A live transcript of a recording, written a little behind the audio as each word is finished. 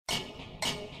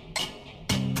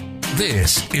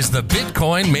This is the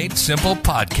Bitcoin Made Simple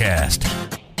podcast.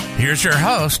 Here's your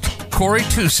host, Cory.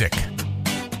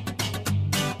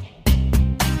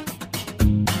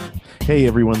 Hey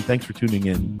everyone, thanks for tuning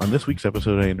in. On this week's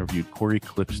episode, I interviewed Cory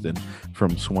Klippsten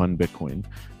from Swan Bitcoin.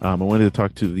 I wanted to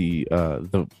talk to the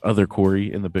other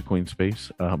Cory in the Bitcoin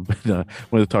space, but I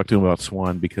wanted to talk to him about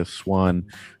Swan because Swan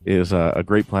is a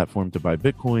great platform to buy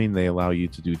Bitcoin. They allow you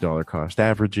to do dollar cost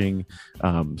averaging,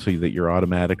 so that you're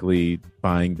automatically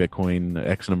buying Bitcoin,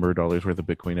 X number of dollars worth of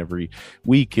Bitcoin every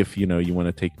week. If you want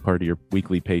to take part of your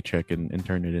weekly paycheck and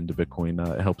turn it into Bitcoin,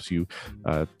 it helps you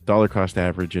dollar cost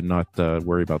average and not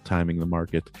worry about timing the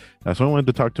market. So I wanted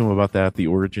to talk to him about that, the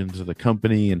origins of the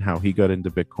company and how he got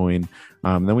into Bitcoin.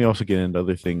 Then we also get into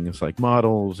other things like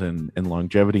models and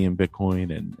longevity in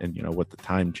Bitcoin and what the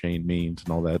time chain means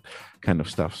and all that kind of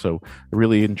stuff. So I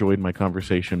really enjoyed my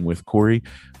conversation with Cory.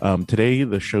 Today,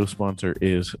 the show sponsor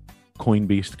is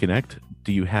Coinbeast Connect.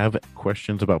 Do you have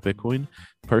questions about Bitcoin?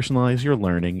 Personalize your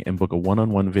learning and book a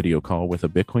one-on-one video call with a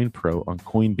Bitcoin pro on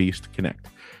Coinbeast Connect.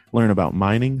 Learn about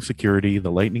mining, security,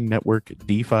 the Lightning Network,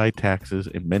 DeFi, taxes,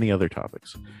 and many other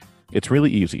topics. It's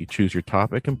really easy. Choose your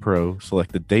topic and pro,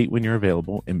 select the date when you're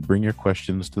available, and bring your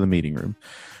questions to the meeting room.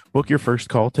 Book your first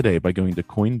call today by going to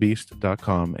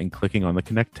coinbeast.com and clicking on the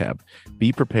Connect tab.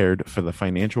 Be prepared for the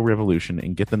financial revolution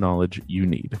and get the knowledge you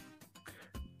need.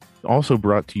 Also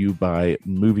brought to you by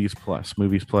Movies Plus.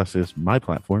 Movies Plus is my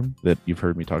platform that you've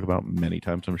heard me talk about many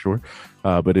times, I'm sure.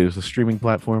 But it is a streaming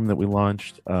platform that we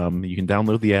launched. You can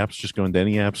download the apps. Just go into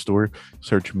any app store,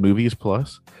 search Movies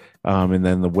Plus. And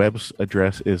then the web's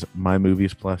address is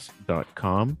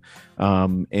mymoviesplus.com.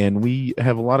 And we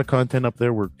have a lot of content up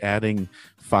there. We're adding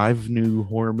 5 new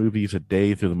horror movies a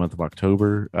day through the month of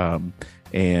October.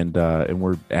 And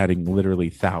we're adding literally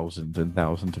thousands and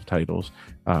thousands of titles.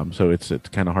 So it's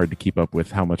kind of hard to keep up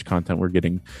with how much content we're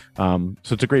getting. So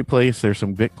it's a great place. There's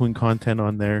some Bitcoin content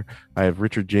on there. I have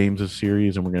Richard James's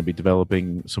series, and we're going to be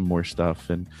developing some more stuff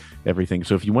and everything.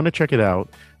 So if you want to check it out,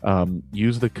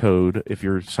 use the code. If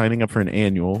you're signing up for an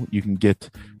annual, you can get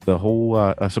the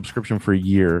whole subscription for a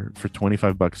year for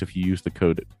 $25 if you use the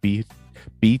code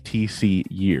BTC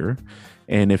year.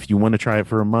 And if you want to try it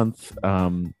for a month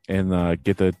and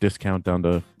get the discount down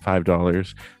to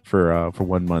 $5 for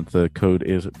 1 month, the code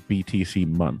is BTC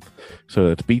month. So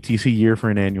that's BTC year for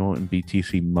an annual and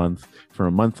BTC month for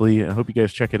a monthly. I hope you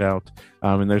guys check it out.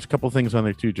 And there's a couple things on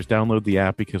there too. Just download the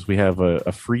app because we have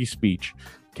a free speech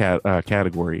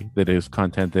category that is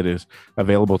content that is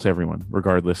available to everyone,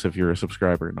 regardless if you're a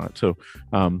subscriber or not. So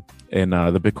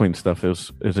the Bitcoin stuff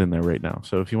is in there right now.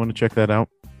 So if you want to check that out,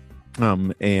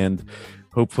 and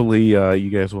hopefully you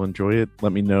guys will enjoy it.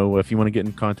 Let me know if you want to get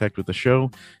in contact with the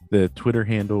show. The Twitter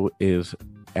handle is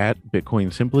at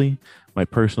Bitcoin Simply. My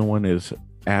personal one is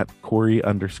at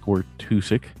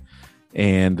Cory_Tusik.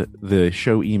 And the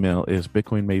show email is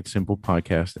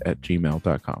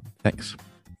bitcoinmadesimplepodcast@gmail.com. Thanks.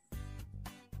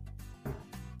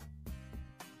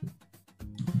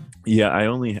 Yeah,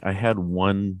 I had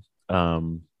one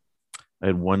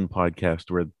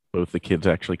podcast where both the kids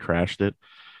actually crashed it.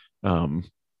 And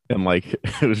like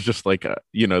it was just like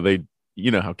they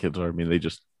how kids are. I mean, they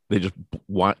just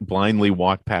blindly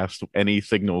walk past any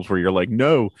signals where you're like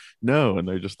no, and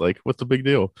they're just like, what's the big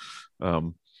deal?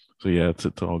 So yeah, it's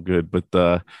all good.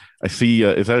 But I see.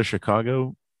 Is that a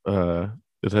Chicago?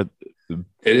 Is that it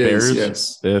Bears?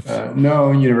 Is yes.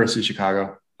 No, University of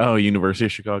Chicago. Oh, University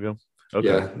of Chicago. Okay.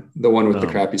 Yeah, the one with the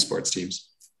crappy sports teams.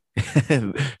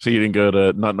 So you didn't go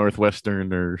to not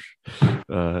Northwestern or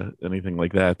anything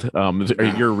like that.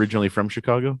 You're originally from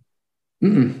Chicago?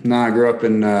 No, I grew up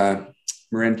in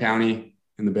Marin County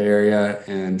in the Bay Area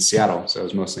and Seattle. So I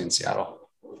was mostly in Seattle.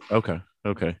 Okay.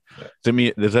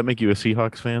 Does that make you a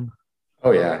Seahawks fan?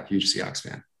 Oh yeah, huge Seahawks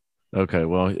fan. Okay,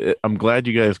 well, I'm glad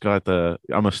you guys got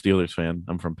I'm a Steelers fan.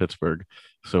 I'm from Pittsburgh,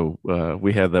 so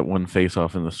we had that one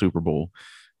face-off in the Super Bowl.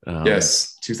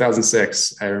 Yes,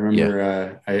 2006. I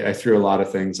remember. Yeah. I threw a lot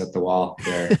of things at the wall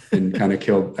there and kind of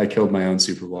killed my own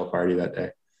Super Bowl party that day.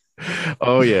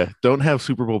 Oh yeah, don't have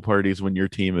Super Bowl parties when your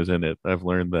team is in it. I've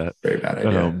learned that. Very bad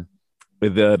idea.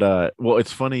 Well,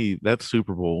 it's funny that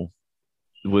Super Bowl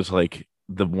was like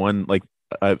the one. Like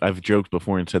I've joked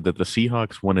before and said that the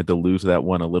Seahawks wanted to lose that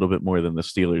one a little bit more than the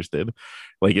Steelers did.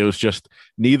 Like it was just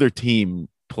neither team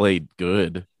played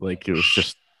good. Like it was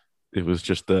just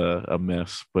a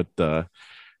mess, but at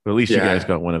least you guys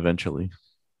got one eventually.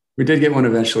 We did get one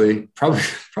eventually.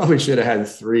 Probably should have had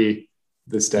 3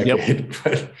 this decade,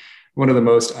 but one of the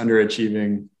most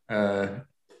underachieving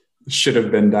should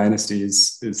have been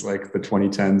dynasties is like the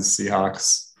 2010s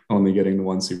Seahawks only getting the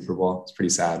 1 Super Bowl. It's pretty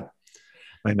sad.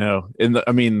 I know.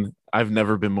 I've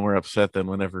never been more upset than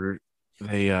whenever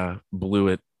they blew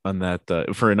it on that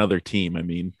for another team. I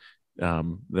mean,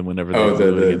 then whenever they Oh,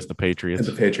 blew it against the and Patriots.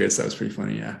 the Patriots, that was pretty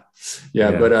funny. Yeah.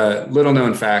 Yeah. But little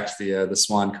known fact, the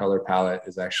Swan color palette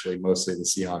is actually mostly the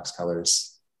Seahawks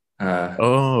colors.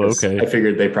 Oh, Because I okay.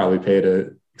 figured they probably paid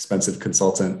a expensive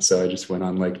consultant, so I just went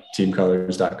on like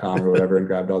teamcolors.com or whatever and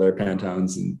grabbed all their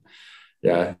Pantones, and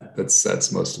yeah,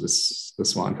 that's most of the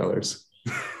Swan colors.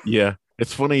 Yeah.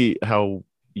 It's funny how,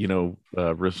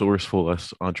 resourceful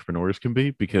us entrepreneurs can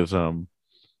be because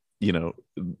you know,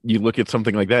 you look at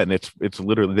something like that and it's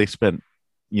literally they spent,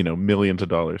 millions of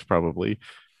dollars probably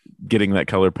getting that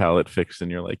color palette fixed,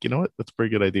 and you're like, you know what, that's a pretty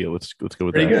good idea. Let's go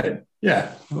with Pretty that. good.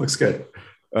 Yeah, it looks good.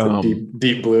 It's a Um,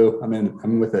 deep blue.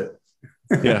 I'm with it.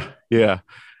 yeah, yeah.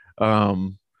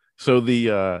 Um, so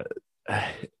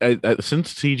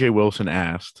since CJ Wilson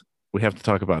asked, we have to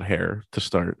talk about hair to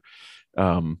start.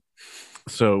 Um,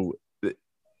 so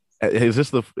is this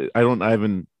the? I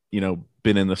haven't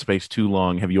been in the space too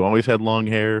long. Have you always had long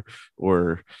hair,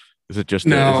 or is this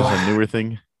No, a newer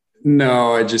thing?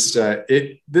 no, I just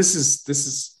this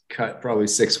is cut probably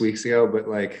 6 weeks ago, but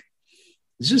like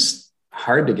it's just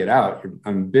hard to get out.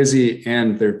 I'm busy,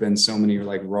 and there've been so many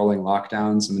like rolling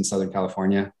lockdowns. I'm in Southern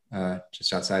California,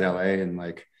 just outside LA, and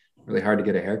like really hard to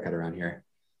get a haircut around here.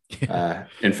 Yeah.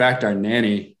 In fact, our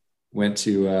nanny went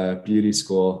to beauty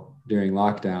school during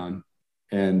lockdown,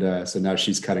 and so now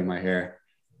she's cutting my hair.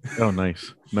 Oh,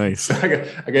 nice, nice. So I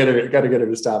got to get her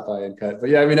to stop by and cut. But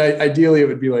yeah, I mean, ideally it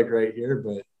would be like right here,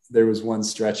 but there was one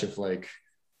stretch of like,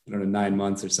 I don't know, 9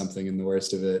 months or something in the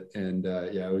worst of it. And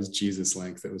yeah, it was Jesus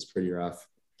length. It was pretty rough.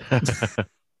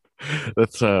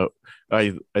 That's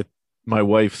I my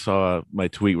wife saw my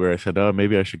tweet where I said, "Oh,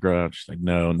 maybe I should grow out." She's like,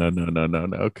 "No, no, no, no, no,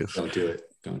 no," because Don't do it.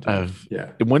 Don't do it. I've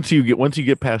Yeah. once you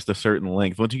get past a certain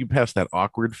length, once you get past that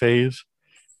awkward phase,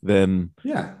 then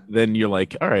Yeah. you're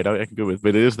like, all right, I can go with.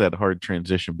 But it is that hard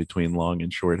transition between long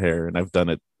and short hair, and I've done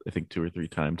it I think two or three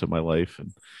times in my life,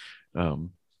 and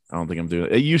I don't think I'm doing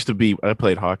it. It used to be I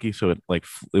played hockey, so it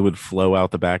would flow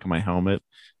out the back of my helmet.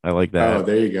 I like Oh, that.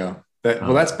 there you go. Well,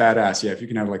 Um, that's badass. Yeah. If you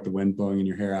can have like the wind blowing in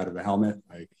your hair out of a helmet,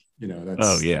 like, oh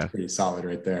that's yeah, pretty solid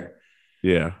right there.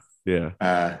 yeah, yeah.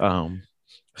 Uh, Um,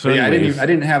 so, But yeah, I anyways,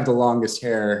 didn't have the longest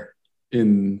hair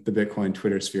in the Bitcoin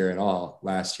Twitter sphere at all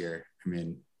last year. I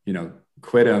mean,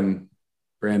 quit him.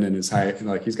 Brandon is high,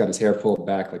 like he's got his hair pulled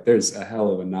back. Like there's a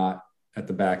hell of a knot at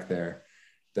the back there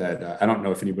that I don't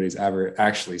know if anybody's ever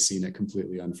actually seen it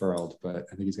completely unfurled, but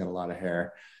I think he's got a lot of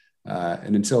hair.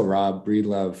 And until Rob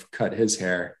Breedlove cut his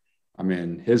hair, I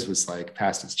mean, his was like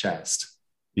past his chest.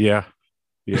 yeah,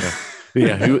 yeah,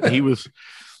 yeah. He was.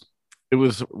 It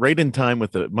was right in time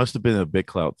with the. It must have been a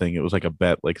BitClout thing. It was like a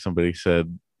bet. Like somebody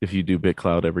said, if you do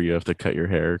BitClout ever, you have to cut your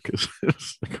hair because it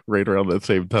was like right around that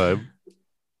same time.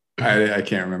 I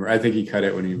can't remember. I think he cut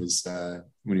it when he was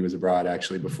abroad,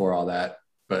 actually, before all that.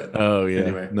 But Oh yeah,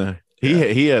 anyway, no, yeah,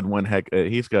 he had one heck.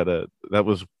 He's got a that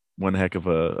was one heck of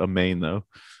a main though.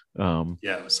 Um,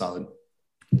 yeah, it was solid.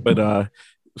 but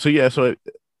so yeah, so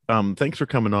thanks for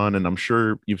coming on, and I'm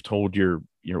sure you've told your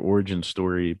origin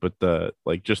story, but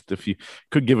like just if you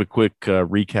could give a quick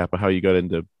recap of how you got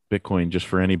into Bitcoin, just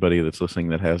for anybody that's listening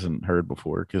that hasn't heard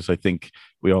before, because I think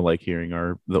we all like hearing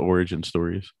the origin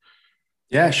stories.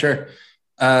 Yeah, sure.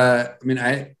 I mean,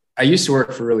 I used to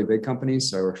work for really big companies,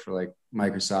 so I worked for like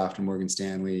Microsoft and Morgan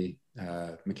Stanley,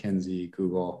 McKinsey,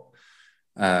 Google.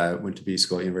 Went to B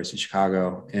school at University of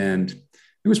Chicago, and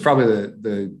it was probably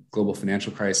the global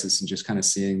financial crisis and just kind of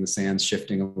seeing the sands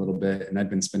shifting a little bit. And I'd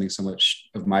been spending so much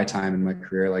of my time in my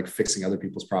career like fixing other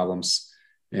people's problems,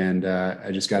 and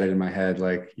I just got it in my head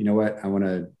like, you know what, I want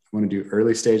to do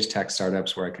early stage tech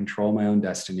startups where I control my own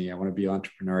destiny. I want to be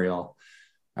entrepreneurial.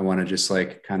 I want to just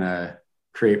like kind of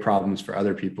create problems for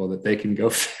other people that they can go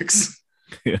fix.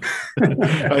 Yeah.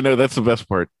 I know that's the best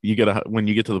part. You gotta when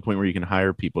you get to the point where you can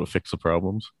hire people to fix the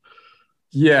problems.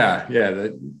 Yeah,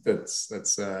 that's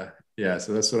yeah.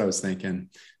 So that's what I was thinking.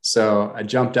 So I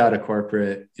jumped out of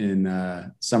corporate in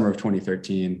summer of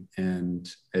 2013, and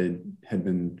I had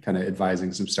been kind of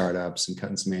advising some startups and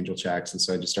cutting some angel checks, and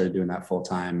so I just started doing that full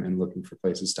time and looking for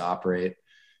places to operate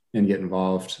and get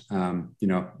involved.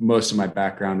 Most of my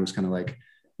background was kind of like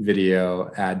video,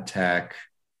 ad tech,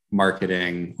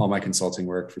 marketing. All my consulting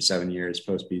work for 7 years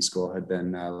post B school had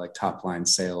been like top line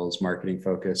sales, marketing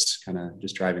focused, kind of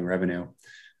just driving revenue.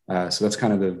 So that's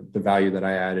kind of the value that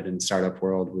I added in the startup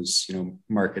world was,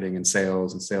 marketing and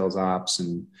sales ops.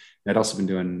 And I'd also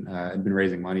I'd been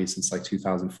raising money since like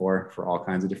 2004 for all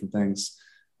kinds of different things.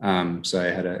 So I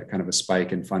had a kind of a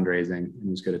spike in fundraising and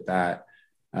was good at that.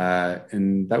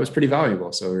 And that was pretty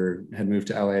valuable. So we had moved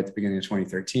to LA at the beginning of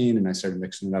 2013, and I started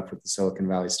mixing it up with the Silicon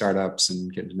Valley startups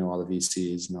and getting to know all the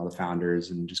VCs and all the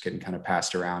founders, and just getting kind of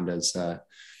passed around as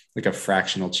like a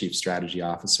fractional chief strategy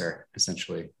officer,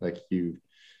 essentially. Like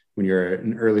when you're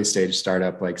an early stage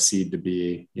startup, like seed to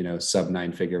be, sub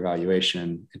 9-figure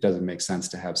valuation, it doesn't make sense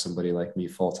to have somebody like me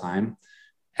full time.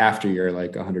 After you're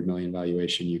like 100 million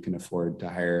valuation, you can afford to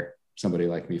hire somebody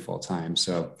like me full time.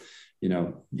 So,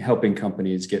 helping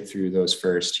companies get through those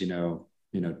first, 2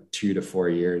 to 4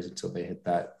 years until they hit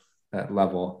that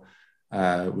level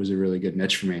was a really good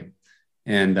niche for me.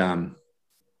 And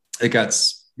it got,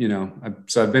 so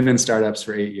I've been in startups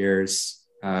for 8 years.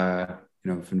 I've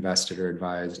invested or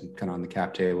advised and kind of on the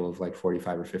cap table of like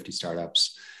 45 or 50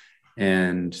 startups.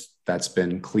 And that's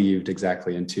been cleaved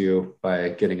exactly in two by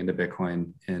getting into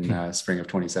Bitcoin in spring of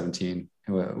 2017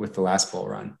 with the last bull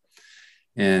run.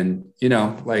 And,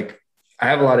 I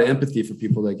have a lot of empathy for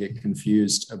people that get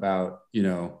confused about,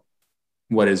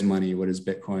 what is money? What is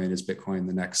Bitcoin? Is Bitcoin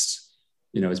the next,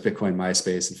 is Bitcoin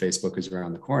MySpace and Facebook is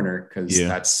around the corner?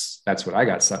 Because that's what I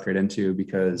got suckered into,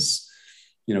 because,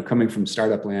 coming from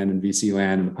startup land and VC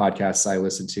land and the podcasts I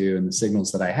listened to and the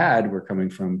signals that I had were coming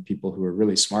from people who were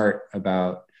really smart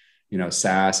about,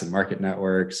 SaaS and market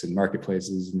networks and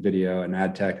marketplaces and video and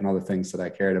ad tech and all the things that I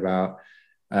cared about.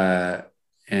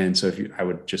 And so I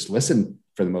would just listen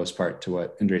for the most part to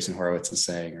what Andreessen Horowitz is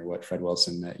saying or what Fred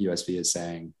Wilson at USV is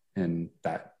saying. And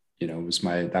that, was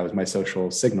my social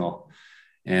signal.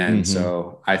 And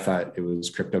so I thought it was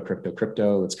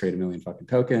crypto. Let's create 1 million fucking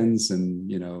tokens. And,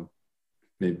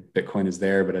 maybe Bitcoin is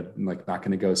there, but I'm like not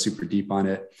going to go super deep on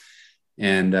it.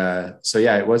 And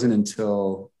it wasn't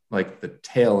until like the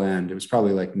tail end, it was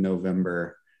probably like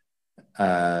November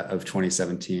of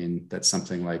 2017 that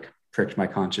something like pricked my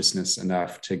consciousness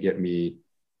enough to get me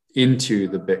into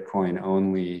the Bitcoin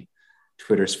only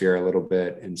Twitter sphere a little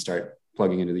bit and start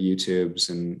plugging into the YouTubes.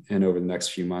 And over the next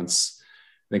few months,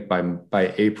 I think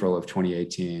by April of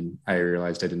 2018, I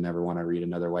realized I didn't ever want to read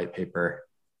another white paper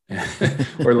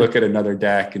or look at another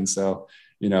deck. And so,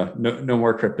 no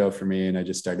more crypto for me. And I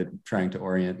just started trying to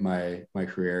orient my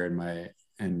career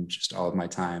and just all of my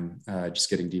time, just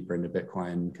getting deeper into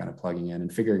Bitcoin, kind of plugging in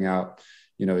and figuring out,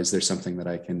 is there something that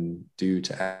I can do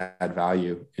to add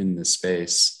value in this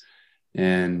space?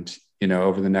 And,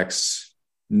 over the next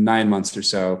 9 months or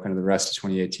so, kind of the rest of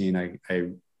 2018,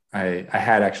 I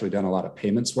had actually done a lot of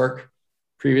payments work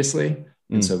previously.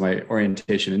 And so my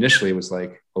orientation initially was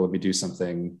like, well, let me do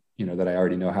something, that I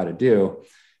already know how to do.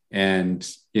 And,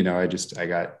 I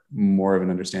got more of an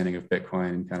understanding of Bitcoin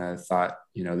and kind of thought,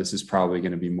 this is probably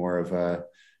going to be more of a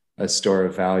store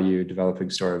of value, developing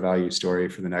store of value story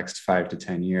for the next 5 to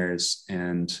 10 years.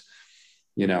 And,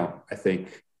 I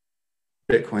think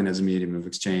Bitcoin as a medium of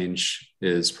exchange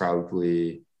is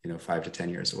probably, 5 to 10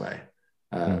 years away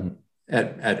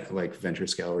at like venture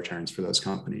scale returns for those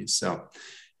companies. So,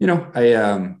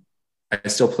 I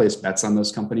still place bets on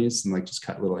those companies and like just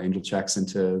cut little angel checks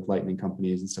into lightning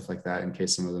companies and stuff like that in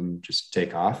case some of them just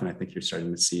take off. And I think you're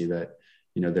starting to see that,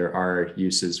 there are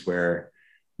uses where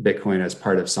Bitcoin as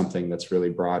part of something that's really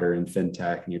broader in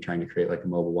fintech and you're trying to create like a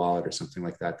mobile wallet or something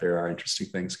like that. There are interesting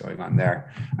things going on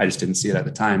there. I just didn't see it at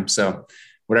the time. So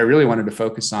what I really wanted to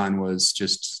focus on was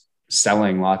just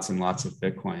selling lots and lots of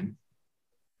Bitcoin.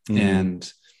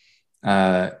 And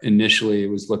initially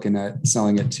was looking at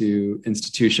selling it to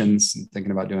institutions and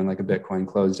thinking about doing like a Bitcoin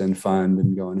closed-end fund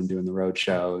and going and doing the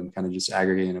roadshow and kind of just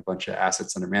aggregating a bunch of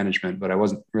assets under management. But I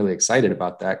wasn't really excited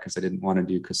about that because I didn't want to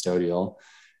do custodial.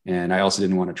 And I also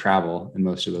didn't want to travel. And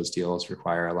most of those deals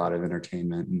require a lot of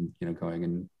entertainment and, going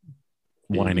and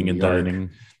whining and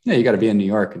dining. Yeah, you got to be in New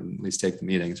York and at least take the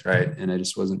meetings, right? And I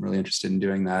just wasn't really interested in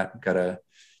doing that. Got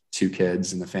 2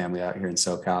 kids and the family out here in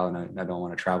SoCal, and I don't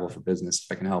want to travel for business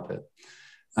if I can help it.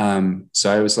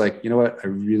 So I was like, you know what? I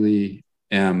really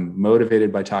am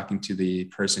motivated by talking to the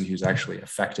person who's actually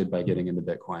affected by getting into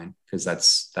Bitcoin, because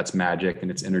that's magic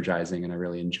and it's energizing. And I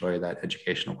really enjoy that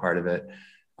educational part of it.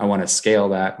 I want to scale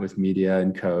that with media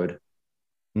and code,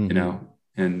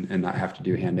 and not have to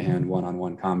do hand-to-hand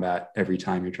one-on-one combat every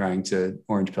time you're trying to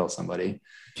orange pill somebody.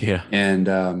 Yeah.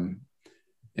 So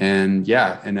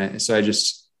I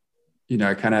just,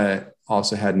 I kind of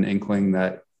also had an inkling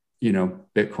that,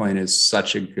 Bitcoin is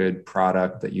such a good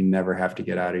product that you never have to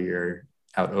get out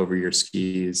over your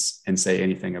skis and say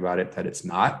anything about it that it's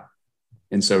not.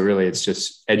 And so really it's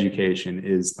just education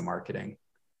is the marketing.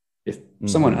 If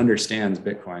someone understands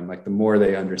Bitcoin, like the more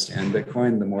they understand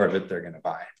Bitcoin, the more of it they're going to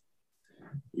buy.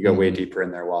 You go way deeper in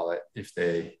their wallet if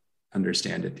they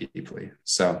understand it deeply.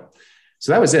 So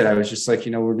that was it. I was just like,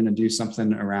 we're going to do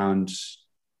something around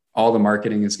all the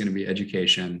marketing is going to be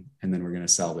education, and then we're going to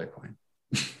sell Bitcoin.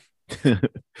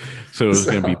 So it's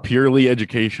going to be purely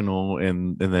educational,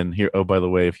 and then here, oh, by the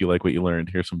way, if you like what you learned,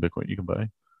 here's some Bitcoin you can buy.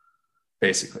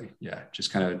 Basically, yeah,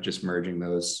 just kind of just merging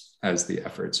those as the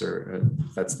efforts, or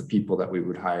that's the people that we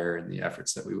would hire and the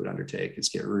efforts that we would undertake, is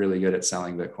get really good at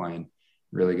selling Bitcoin,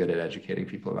 really good at educating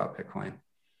people about Bitcoin.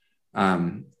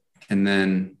 And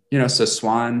then, so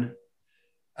Swan,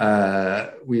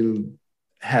 we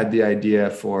had the idea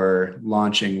for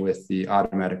launching with the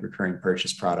automatic recurring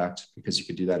purchase product, because you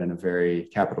could do that in a very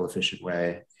capital efficient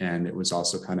way. And it was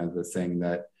also kind of the thing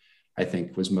that I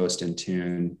think was most in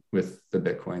tune with the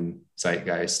Bitcoin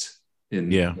zeitgeist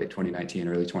in late 2019,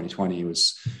 early 2020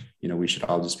 was, we should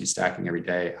all just be stacking every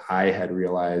day. I had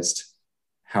realized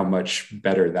how much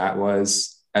better that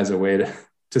was as a way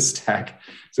to stack.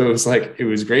 So it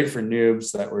was great for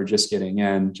noobs that were just getting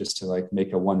in, just to like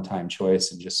make a one-time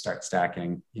choice and just start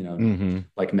stacking,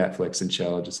 like Netflix and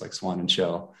chill, just like Swan and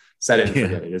chill. Set it and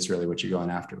forget it is really what you're going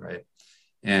after, right?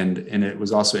 And it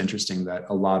was also interesting that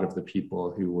a lot of the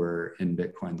people who were in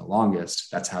Bitcoin the longest,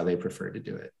 that's how they preferred to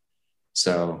do it.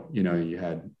 So, you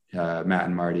had Matt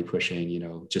and Marty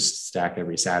pushing, just stack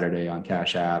every Saturday on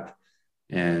Cash App.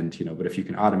 And, but if you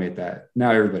can automate that,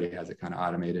 now everybody has it kind of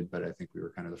automated, but I think we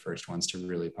were kind of the first ones to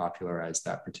really popularize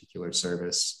that particular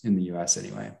service in the US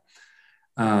anyway.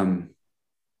 So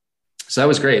that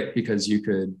was great, because you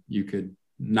could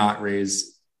not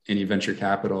raise any venture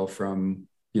capital from,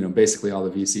 basically all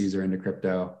the VCs are into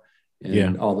crypto,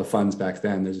 and all the funds back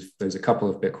then. There's a couple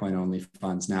of Bitcoin only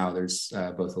funds now. There's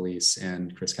both Elise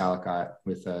and Chris Calicott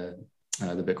with the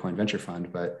Bitcoin Venture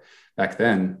Fund. But back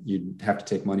then, you'd have to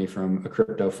take money from a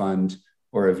crypto fund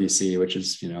or a VC, which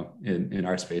is, in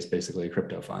our space, basically a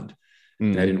crypto fund.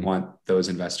 And I didn't want those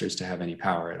investors to have any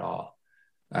power at all.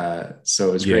 So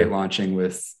it was great launching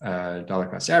with dollar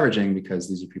cost averaging, because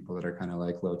these are people that are kind of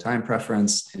like low time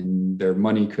preference, and their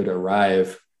money could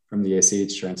arrive from the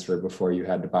ACH transfer before you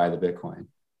had to buy the Bitcoin.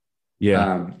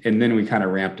 And then we kind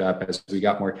of ramped up as we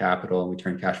got more capital, and we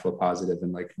turned cash flow positive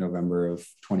in like November of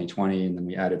 2020. And then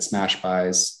we added smash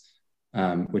buys,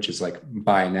 which is like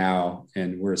buy now.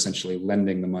 And we're essentially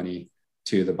lending the money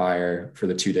to the buyer for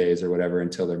the 2 days or whatever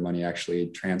until their money actually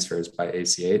transfers by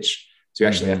ACH. So you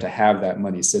actually have to have that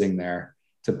money sitting there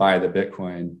to buy the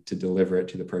Bitcoin to deliver it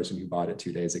to the person who bought it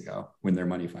 2 days ago when their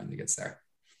money finally gets there.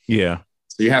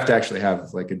 So you have to actually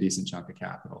have like a decent chunk of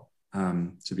capital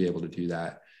to be able to do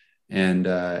that. And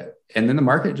then the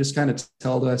market just kind of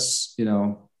told us,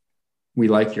 we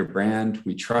like your brand,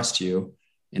 we trust you.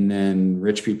 And then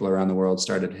rich people around the world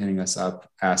started hitting us up,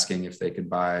 asking if they could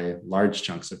buy large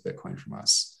chunks of Bitcoin from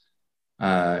us.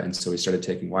 And so we started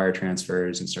taking wire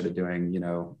transfers and started doing,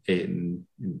 8 and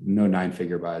no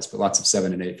 9-figure buys, but lots of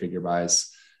 7 and 8-figure buys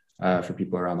for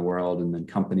people around the world. And then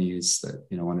companies that,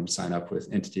 wanted to sign up with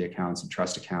entity accounts and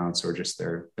trust accounts, or just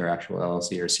their actual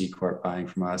LLC or C Corp buying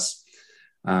from us.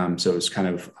 So it was kind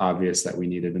of obvious that we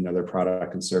needed another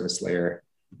product and service layer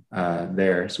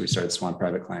there. So we started Swan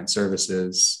Private Client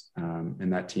Services.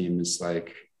 And that team is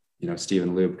like,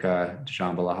 Stephen Lubka,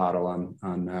 Dejan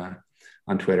Balahadal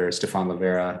on Twitter. Stefan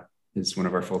Lavera is one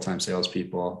of our full-time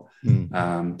salespeople.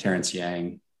 Terrence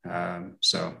Yang.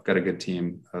 So got a good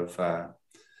team of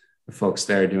folks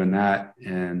there doing that.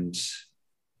 And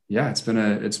it's been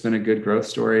a good growth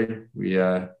story. We,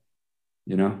 so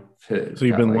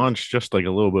you've been launched just like a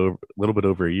little bit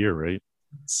over a year, right?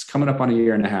 It's coming up on a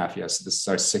year and a half. Yes. This is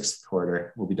our 6th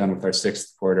quarter. We'll be done with our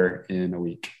 6th quarter in a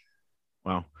week.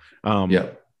 Wow.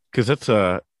 Cause that's,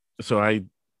 so I,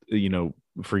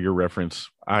 for your reference,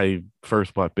 I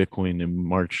first bought Bitcoin in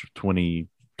March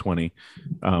 2020,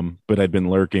 but I'd been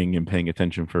lurking and paying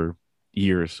attention for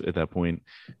years at that point.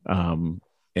 So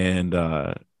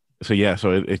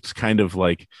it's kind of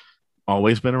like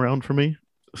always been around for me.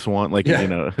 Swan,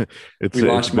 it's we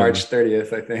launched March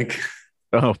 30th, I think.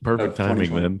 Oh, perfect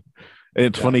timing then.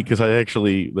 It's funny because I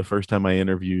actually, the first time I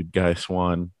interviewed Guy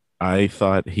Swan, I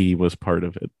thought he was part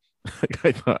of it.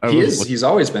 He's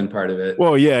always been part of it.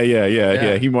 Well,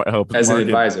 yeah. He might help as an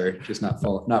advisor, just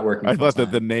not working. I thought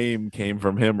that the name came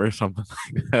from him or something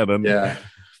like that. And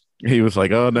he was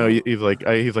like, "Oh no," he's like,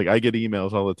 I get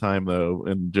emails all the time though,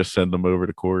 and just send them over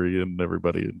to Cory and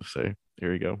everybody and say,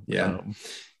 "Here you go."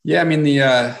 I mean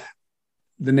the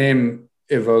name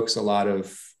evokes a lot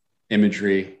of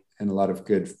imagery and a lot of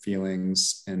good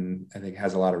feelings, and I think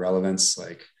has a lot of relevance.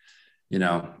 Like,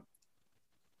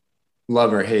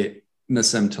 love or hate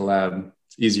Nassim Taleb.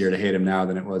 It's easier to hate him now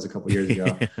than it was a couple of years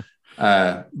ago.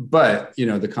 But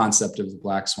the concept of the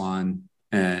black swan,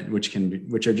 and which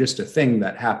are just a thing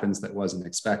that happens that wasn't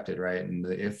expected, right? And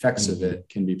the effects of it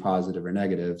can be positive or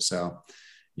negative. So,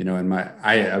 and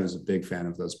I was a big fan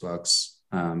of those books.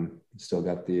 Still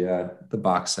got the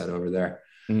box set over there.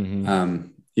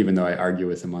 Even though I argue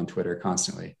with him on Twitter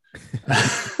constantly. You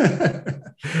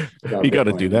got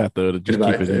to do that though, to just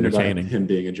keep it entertaining. Him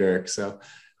being a jerk. So,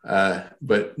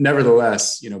 but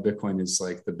nevertheless, Bitcoin is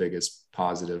like the biggest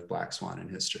positive black swan in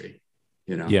history,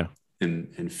 Yeah.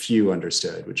 And few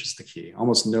understood, which is the key.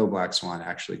 Almost no black swan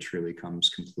actually truly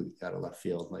comes completely out of left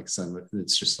field. Like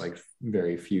it's just like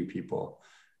very few people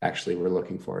actually were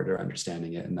looking for it or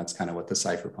understanding it. And that's kind of what the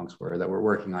cypherpunks were that were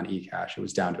working on eCash. It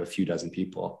was down to a few dozen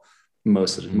people.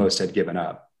 Most had given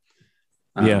up.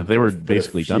 They were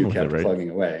basically done with it, right? Plugging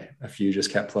away. A few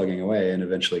just kept plugging away and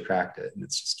eventually cracked it. And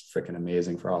it's just freaking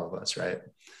amazing for all of us, right?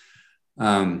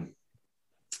 And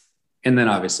then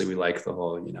obviously we like the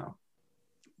whole,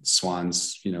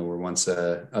 swans, were once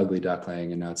a ugly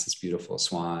duckling and now it's this beautiful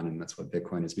swan, and that's what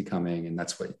Bitcoin is becoming. And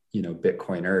that's what,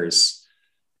 Bitcoiners,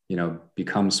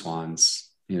 become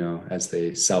swans, as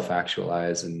they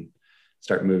self-actualize and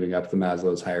start moving up the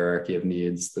Maslow's hierarchy of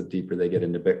needs, the deeper they get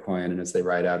into Bitcoin. And as they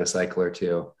ride out a cycle or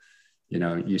two,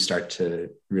 you start to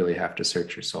really have to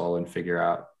search your soul and figure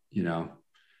out, I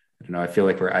don't know, I feel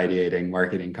like we're ideating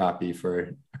marketing copy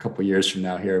for a couple of years from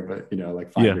now here, but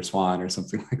like find your swan or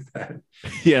something like that.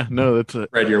 Yeah, no, that's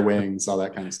spread your wings, all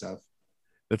that kind of stuff.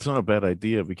 That's not a bad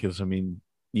idea because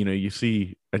you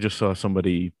see, I just saw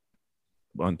somebody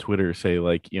on Twitter say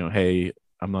like, hey,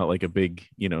 I'm not like a big,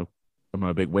 I'm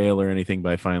not a big whale or anything,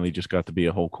 but I finally just got to be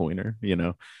a whole coiner,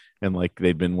 and like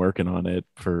they'd been working on it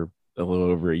for a little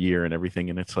over a year and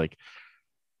everything. And it's like,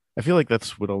 I feel like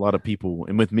that's what a lot of people,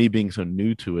 and with me being so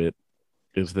new to it,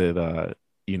 is that,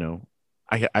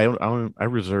 I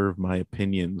reserve my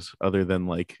opinions other than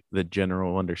like the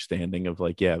general understanding of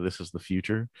like, yeah, this is the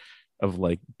future of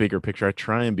like bigger picture. I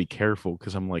try and be careful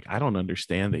because I'm like, I don't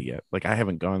understand it yet. Like I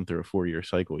haven't gone through a 4-year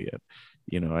cycle yet.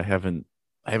 I haven't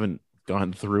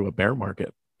gone through a bear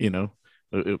market.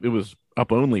 It was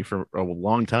up only for a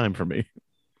long time for me.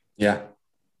 Yeah.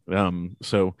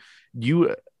 So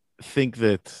you think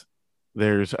that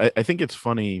I think it's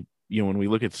funny, when we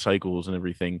look at cycles and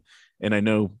everything, and I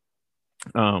know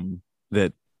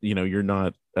that you're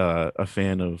not a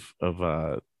fan of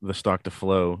the stock to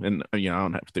flow, and we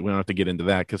don't have to get into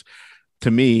that, because to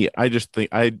me, I just think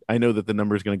I know that the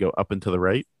number is going to go up and to the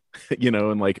right,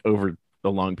 and like over a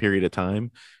long period of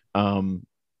time.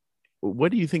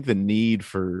 What do you think the need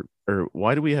for, or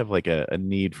why do we have like a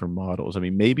need for models? I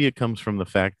mean, maybe it comes from the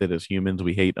fact that as humans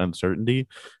we hate uncertainty,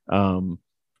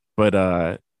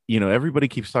 but everybody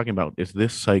keeps talking about, is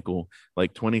this cycle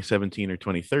like 2017 or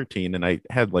 2013? And I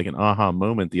had like an aha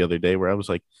moment the other day where I was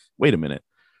like, wait a minute,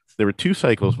 there were 2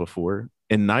 cycles before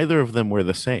and neither of them were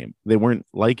the same. They weren't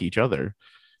like each other.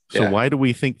 So why do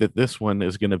we think that this one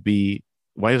is going to be,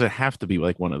 why does it have to be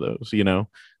like one of those?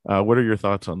 What are your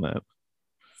thoughts on that?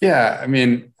 Yeah, I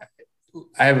mean,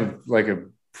 I have a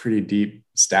pretty deep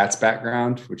stats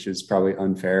background, which is probably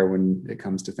unfair when it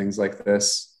comes to things like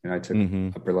this. I took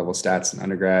upper level stats in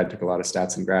undergrad, took a lot of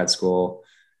stats in grad school,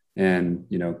 and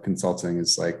consulting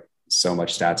is like so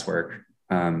much stats work.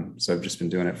 So I've just been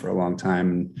doing it for a long time,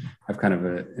 and I've kind of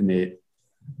it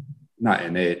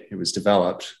was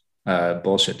developed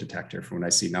bullshit detector for when I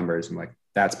see numbers. I'm like,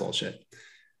 that's bullshit.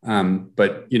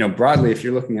 But broadly, if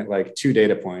you're looking at like 2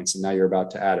 data points and now you're about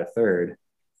to add a third,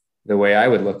 the way I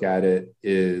would look at it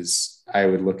is I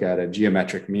would look at a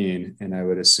geometric mean, and I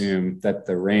would assume that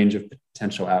the range of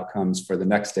potential outcomes for the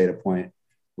next data point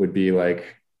would be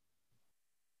like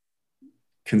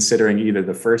considering either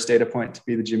the first data point to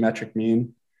be the geometric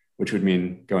mean, which would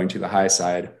mean going to the high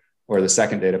side, or the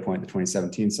second data point, the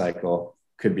 2017 cycle,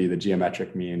 could be the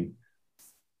geometric mean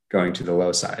going to the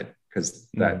low side, because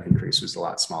that increase was a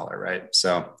lot smaller, right?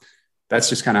 So that's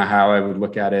just kind of how I would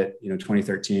look at it.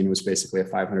 2013 was basically a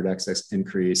 500x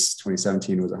increase.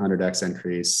 2017 was a 100x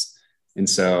increase. And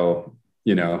so,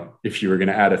 if you were going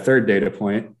to add a third data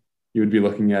point, you would be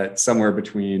looking at somewhere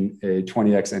between a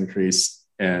 20x increase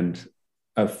and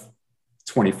a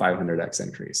 2500x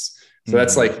increase. So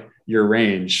that's like your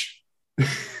range.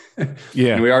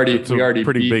 Yeah. And we already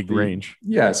pretty big range.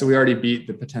 Yeah. So we already beat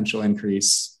the potential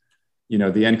increase.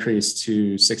 The increase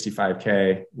to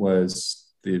 65K was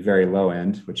the very low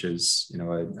end, which is,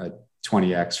 a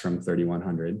 20x from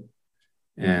 3,100.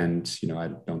 And, I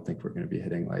don't think we're going to be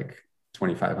hitting like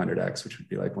 2,500x, which would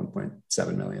be like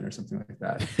 1.7 million or something like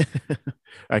that.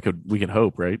 We can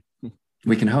hope, right?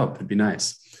 We can hope. It'd be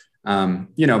nice.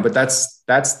 But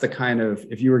that's the kind of,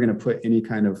 if you were going to put any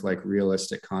kind of like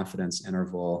realistic confidence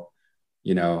interval,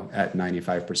 at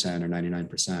 95% or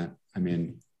 99%, I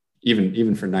mean,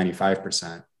 even for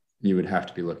 95%, you would have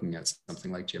to be looking at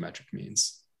something like geometric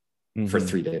means. for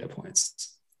 3 data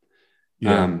points.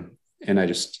 Yeah. And I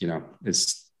just,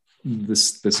 it's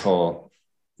this whole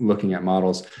looking at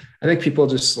models. I think people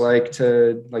just like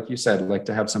to, like you said, like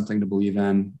to have something to believe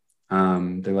in.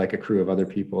 They like a crew of other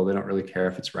people. They don't really care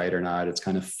if it's right or not. It's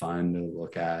kind of fun to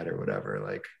look at or whatever.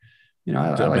 Like,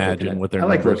 I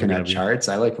like looking at charts.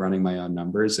 I like running my own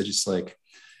numbers. I just like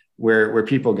where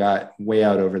people got way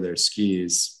out over their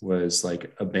skis was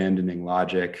like abandoning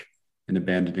logic and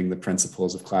abandoning the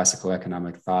principles of classical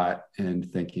economic thought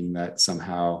and thinking that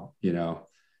somehow,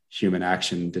 human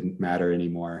action didn't matter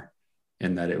anymore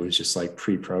and that it was just like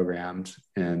pre-programmed.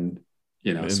 And,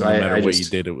 and so no matter I what just, you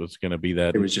did, it was going to be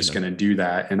that. It was just going to do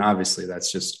that. And obviously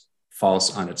that's just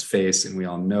false on its face. And we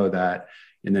all know that.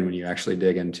 And then when you actually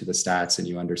dig into the stats and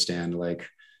you understand, like,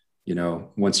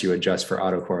 once you adjust for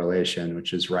autocorrelation,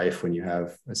 which is rife when you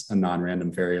have a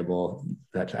non-random variable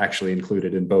that's actually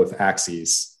included in both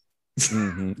axes.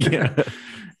 Yeah.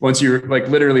 Once you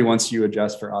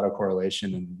adjust for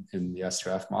autocorrelation in the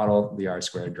S2F model, the R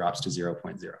squared drops to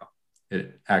 0.0.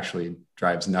 It actually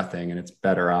drives nothing. And it's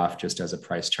better off just as a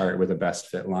price chart with a best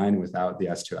fit line without the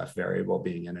S2F variable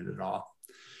being in it at all.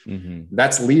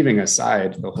 That's leaving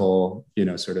aside the whole,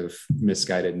 sort of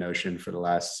misguided notion for the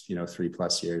last,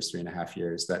 3+ years, 3.5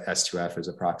 years, that S2F is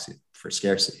a proxy for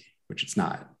scarcity, which it's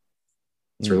not.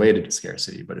 It's related to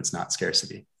scarcity, but it's not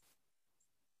scarcity.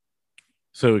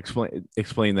 So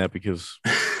explain that, because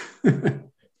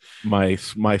my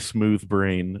smooth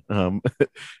brain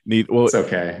it's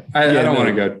okay. I don't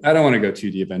want to go too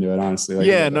deep into it, honestly. Like,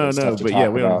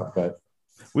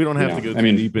 we don't have to go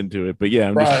too deep into it, but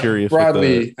I'm just curious.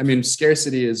 Broadly,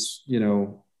 scarcity is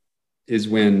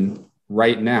when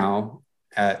right now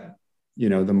at,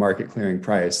 the market clearing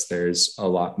price, there's a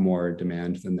lot more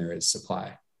demand than there is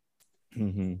supply.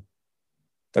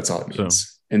 That's all it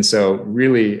means. And so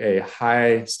really a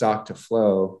high stock to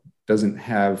flow doesn't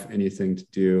have anything to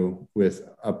do with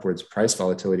upwards price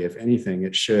volatility. If anything,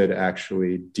 it should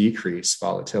actually decrease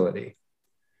volatility.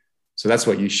 So that's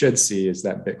what you should see, is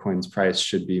that Bitcoin's price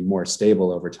should be more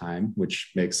stable over time,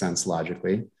 which makes sense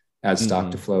logically. As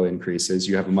stock to flow increases,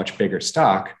 you have a much bigger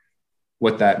stock.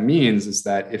 What that means is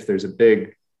that if there's a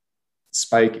big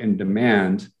spike in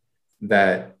demand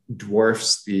that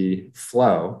dwarfs the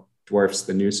flow, dwarfs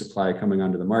the new supply coming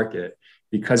onto the market,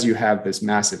 because you have this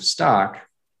massive stock,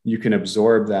 you can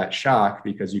absorb that shock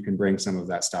because you can bring some of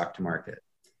that stock to market.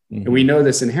 And we know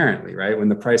this inherently, right? When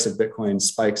the price of Bitcoin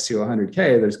spikes to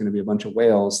 100K, there's going to be a bunch of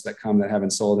whales that come that haven't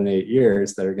sold in 8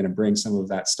 years that are going to bring some of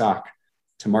that stock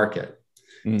to market.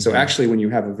 So actually, when you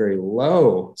have a very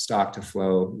low stock to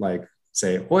flow, like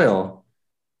say oil,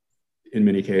 in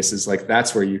many cases, like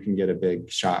that's where you can get a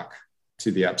big shock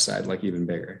to the upside, like even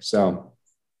bigger. So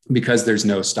because there's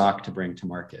no stock to bring to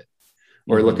market.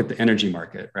 Or look at the energy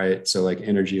market, right? So like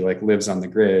energy like lives on the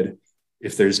grid.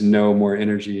 If there's no more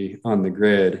energy on the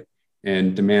grid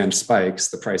and demand spikes,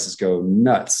 the prices go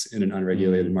nuts in an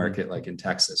unregulated market like in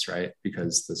Texas, right?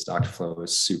 Because the stock to flow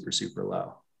is super, super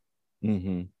low.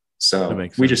 So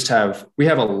we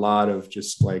have a lot of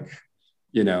just like,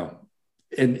 and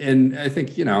I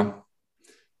think,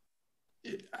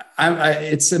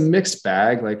 it's a mixed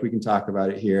bag. Like we can talk about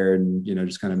it here and,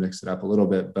 just kind of mix it up a little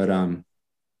bit, but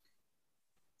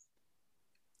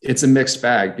it's a mixed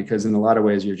bag, because in a lot of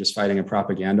ways you're just fighting a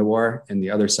propaganda war, and the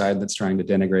other side that's trying to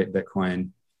denigrate Bitcoin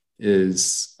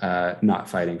is not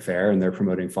fighting fair, and they're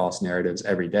promoting false narratives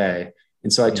every day.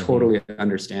 And so I totally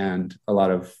understand a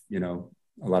lot of the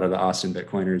Austin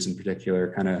Bitcoiners in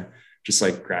particular kind of just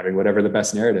like grabbing whatever the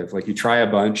best narrative, like you try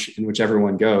a bunch and whichever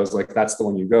one goes, like that's the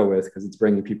one you go with, because it's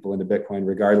bringing people into Bitcoin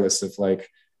regardless of like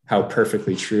how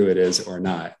perfectly true it is or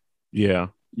not. Yeah.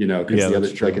 Because the other,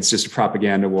 like, it's just a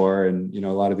propaganda war. And, a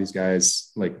lot of these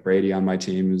guys, like Brady on my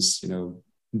team is,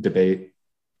 debate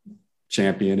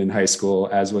champion in high school,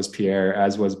 as was Pierre,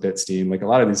 as was Bitstein. Like a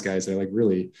lot of these guys are like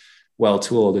really well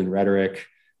tooled in rhetoric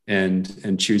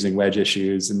and choosing wedge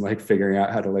issues and like figuring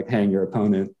out how to like hang your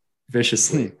opponent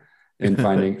viciously and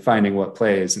finding what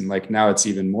plays. And like, now it's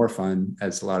even more fun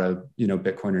as a lot of,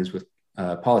 Bitcoiners with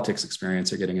politics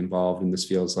experience are getting involved. And this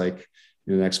feels like,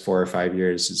 the next 4 or 5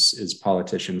 years is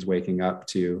politicians waking up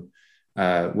to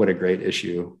what a great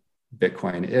issue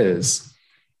Bitcoin is.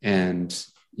 And,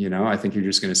 I think you're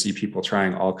just going to see people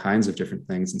trying all kinds of different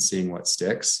things and seeing what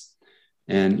sticks.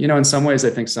 And, in some ways, I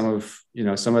think some of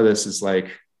this is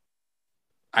like,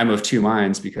 I'm of two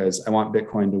minds, because I want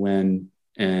Bitcoin to win.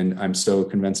 And I'm so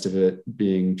convinced of it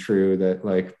being true that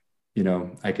like,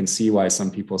 I can see why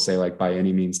some people say like by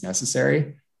any means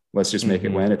necessary. Let's just make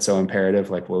it win. It's so imperative.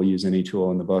 Like we'll use any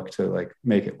tool in the book to like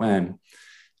make it win.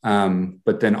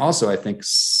 But then also I think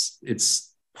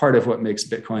it's part of what makes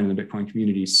Bitcoin and the Bitcoin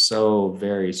community so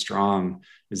very strong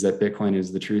is that Bitcoin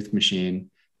is the truth machine.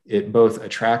 It both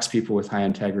attracts people with high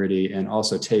integrity and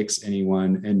also takes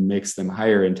anyone and makes them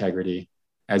higher integrity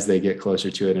as they get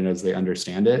closer to it and as they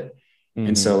understand it. Mm-hmm.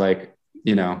 And so like,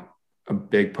 you know, a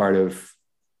big part of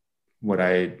what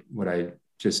I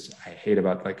hate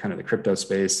about like kind of the crypto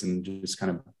space and just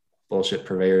kind of bullshit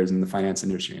purveyors in the finance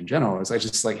industry in general is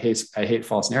I hate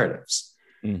false narratives.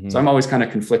 Mm-hmm. So I'm always kind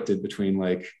of conflicted between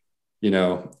like, you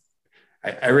know,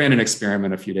 I ran an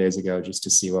experiment a few days ago just to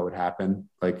see what would happen.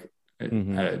 Like,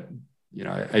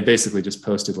 I basically just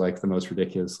posted like the most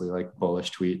ridiculously like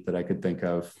bullish tweet that I could think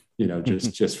of, you know,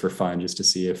 just for fun, just to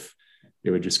see if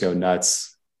it would just go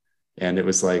nuts. And it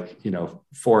was like, you know,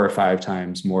 4 or 5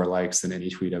 times more likes than any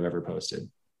tweet I've ever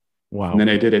posted. Wow. And then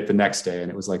I did it the next day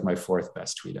and it was like my 4th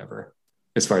best tweet ever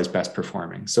as far as best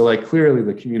performing. So like clearly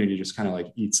the community just kind of like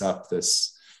eats up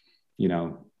this, you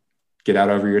know, get out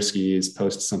over your skis,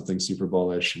 post something super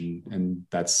bullish. And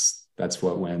that's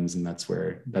what wins. And that's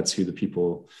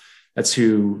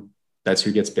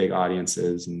who gets big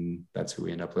audiences. And that's who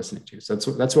we end up listening to. So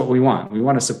that's what we want. We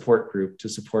want a support group to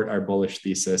support our bullish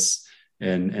thesis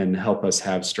and help us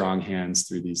have strong hands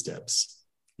through these dips.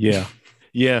 Yeah.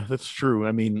 Yeah, that's true.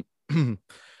 I mean, it's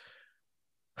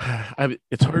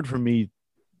hard for me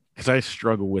because I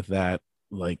struggle with that,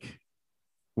 like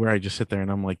where I just sit there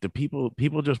and I'm like,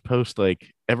 people just post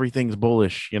like everything's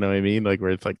bullish, you know what I mean? Like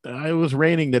where it's like, it was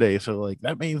raining today, so like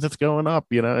that means it's going up,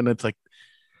 you know? And it's like,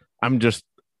 I'm just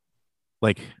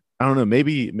like, I don't know,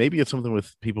 maybe it's something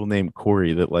with people named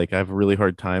Cory that like I have a really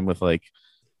hard time with, like,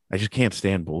 I just can't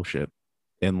stand bullshit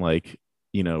and like,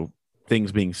 you know,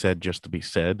 things being said just to be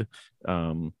said.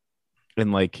 And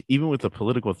like, even with the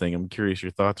political thing, I'm curious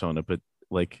your thoughts on it, but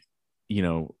like, you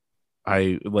know,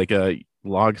 I like a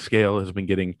log scale has been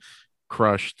getting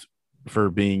crushed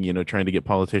for being, you know, trying to get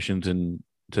politicians and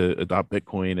to adopt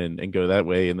Bitcoin and go that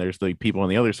way. And there's like people on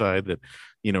the other side that,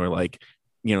 you know, are like,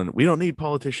 you know, we don't need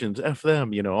politicians, F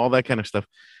them, you know, all that kind of stuff.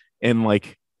 And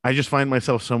like, I just find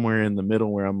myself somewhere in the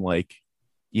middle where I'm like,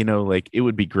 you know, like it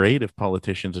would be great if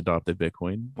politicians adopted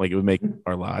Bitcoin. Like it would make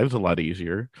our lives a lot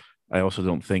easier. I also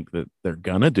don't think that they're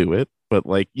gonna do it, but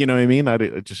like, you know what I mean?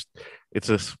 It's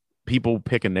this people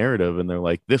pick a narrative and they're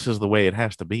like, this is the way it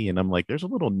has to be. And I'm like, there's a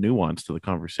little nuance to the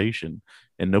conversation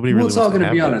and nobody really it's all going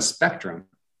to be that. on a spectrum.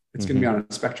 It's going to be on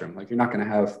a spectrum. Like you're not going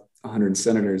to have 100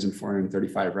 senators and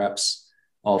 435 reps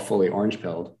all fully orange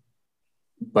pilled,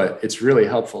 but it's really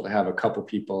helpful to have a couple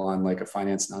people on like a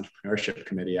finance and entrepreneurship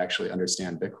committee actually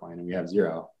understand Bitcoin, and we have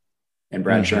 0, and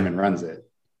Brad Sherman runs it.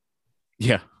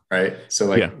 Yeah. Right. So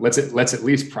like, let's at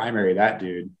least primary that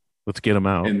dude. Let's get him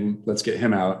out and let's get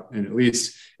him out and at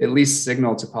least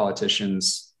signal to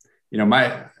politicians. You know,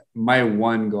 my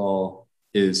one goal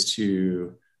is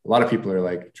to, a lot of people are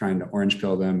like trying to orange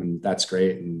pill them, and that's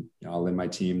great. And you know, I'll lend my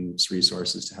team's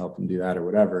resources to help them do that or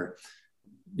whatever.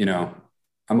 You know,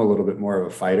 I'm a little bit more of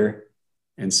a fighter.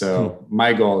 And so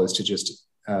my goal is to just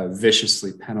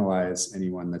viciously penalize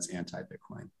anyone that's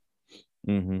anti-Bitcoin.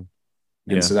 Mm-hmm.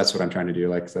 And so that's what I'm trying to do.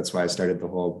 Like, that's why I started the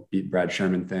whole Beat Brad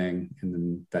Sherman thing. And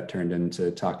then that turned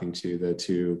into talking to the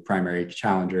 2 primary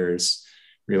challengers,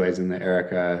 realizing that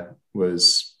Erica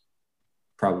was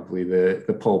probably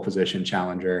the pole position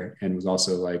challenger and was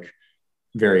also like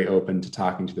very open to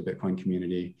talking to the Bitcoin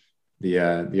community. The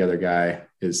other guy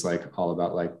is like all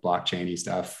about like blockchain-y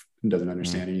stuff and doesn't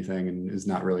understand anything and is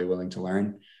not really willing to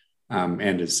learn,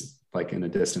 and is like in a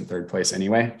distant 3rd place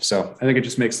anyway. So I think it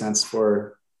just makes sense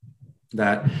for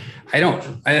that.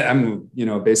 I'm, you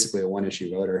know, basically a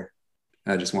 1-issue voter.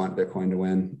 I just want Bitcoin to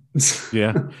win.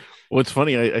 Yeah. Well, it's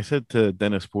funny. I said to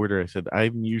Dennis Porter, I said,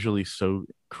 I'm usually so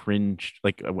cringe.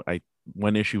 Like I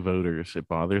 1-issue voters, it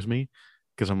bothers me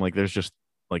because I'm like, there's just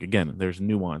like, again, there's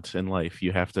nuance in life.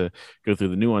 You have to go through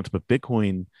the nuance, but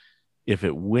Bitcoin, if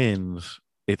it wins,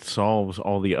 it solves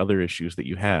all the other issues that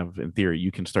you have. In theory,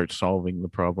 you can start solving the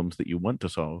problems that you want to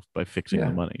solve by fixing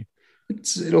the money.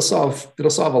 It'll solve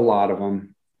a lot of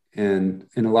them. And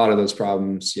in a lot of those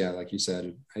problems, yeah, like you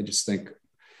said, I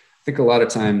think a lot of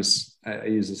times I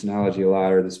use this analogy a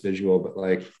lot, or this visual, but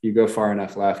like you go far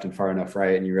enough left and far enough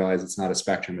right and you realize it's not a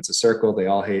spectrum, it's a circle. They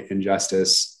all hate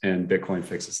injustice and Bitcoin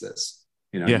fixes this.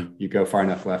 You know, you go far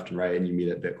enough left and right and you meet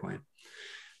at Bitcoin.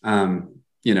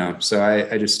 You know, so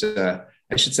I just, I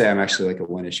should say I'm actually like a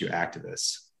 1-issue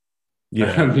activist.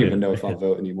 I don't even know if I'll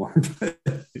vote anymore. But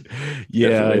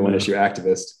definitely a 1-issue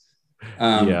activist.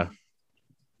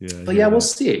 But yeah, we'll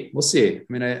see. I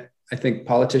mean, I think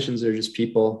politicians are just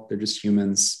people. They're just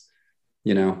humans.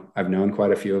 You know, I've known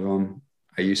quite a few of them.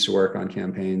 I used to work on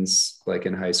campaigns like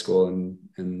in high school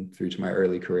and through to my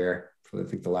early career I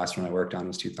think the last one I worked on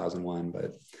was 2001,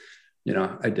 but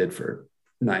I did for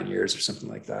 9 years or something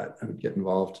like that. I would get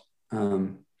involved. Yeah,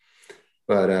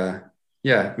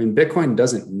 I mean, Bitcoin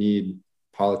doesn't need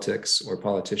politics or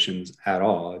politicians at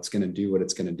all. It's going to do what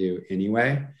it's going to do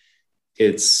anyway.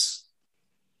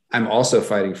 I'm also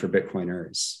fighting for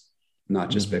Bitcoiners, not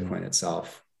just Bitcoin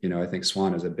itself. I think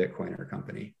Swan is a Bitcoiner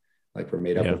company. Like, we're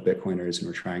made up of Bitcoiners, and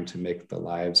we're trying to make the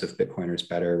lives of Bitcoiners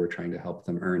better. We're trying to help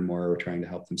them earn more. We're trying to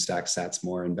help them stack sats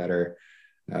more and better.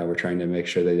 We're trying to make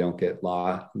sure they don't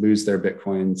lose their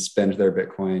Bitcoin, spend their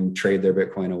Bitcoin, trade their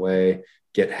Bitcoin away,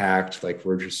 get hacked. Like,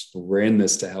 we're in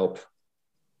this to help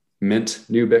mint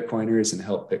new Bitcoiners and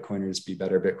help Bitcoiners be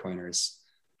better Bitcoiners.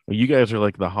 Well, you guys are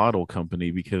like the HODL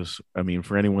company, because, I mean,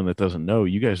 for anyone that doesn't know,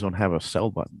 you guys don't have a sell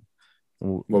button.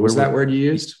 What was that word you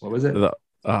used? What was it? The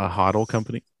HODL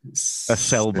company. A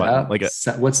sell button.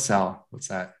 What's sell? What's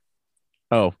that?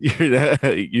 Oh, you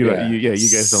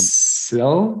guys don't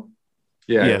sell.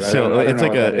 Yeah. So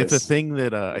it's a thing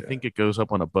that I think it goes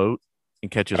up on a boat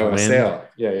and catches wind. Sail.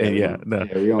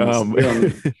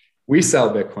 We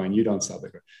sell Bitcoin. You don't sell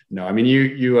Bitcoin. No, I mean,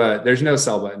 you there's no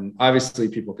sell button. Obviously,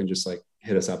 people can just like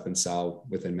hit us up and sell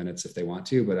within minutes if they want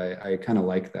to, but I kind of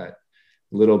like that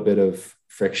little bit of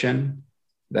friction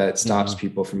that stops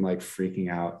people from like freaking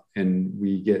out. And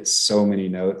we get so many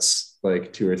notes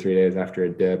like 2 or 3 days after a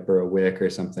dip or a wick or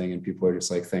something, and people are just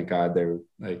like, thank God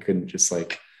they couldn't just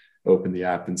like open the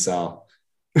app and sell.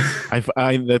 I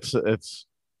find that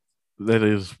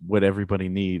is what everybody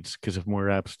needs, because if more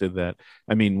apps did that.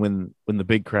 I mean, when the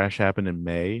big crash happened in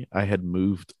May, I had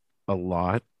moved a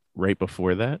lot right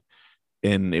before that,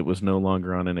 and it was no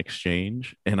longer on an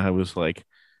exchange, and I was like,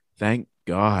 thank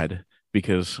God,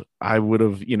 because I would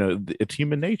have, it's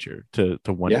human nature to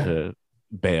want to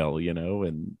bail,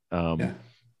 and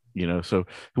so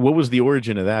what was the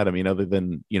origin of that? I mean, other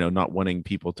than not wanting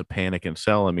people to panic and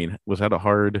sell, I mean, was that a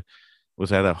hard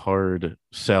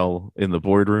sell in the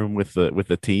boardroom with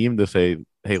the team to say,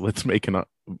 hey, let's make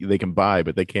they can buy,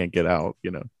 but they can't get out?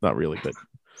 Not really, but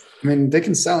I mean, they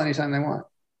can sell anytime they want.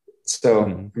 So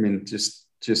I mean,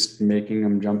 just making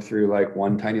them jump through like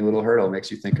one tiny little hurdle makes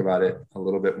you think about it a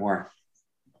little bit more.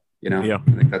 I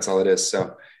think that's all it is.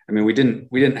 So I mean, we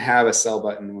didn't have a sell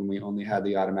button when we only had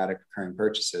the automatic recurring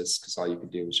purchases, because all you could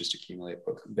do was just accumulate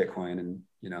Bitcoin, and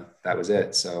that was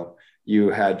it. So you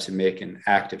had to make an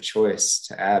active choice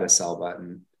to add a sell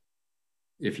button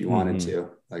if you wanted to.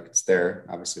 Like, it's there.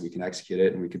 Obviously, we can execute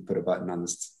it, and we could put a button on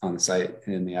the site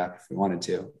and in the app if we wanted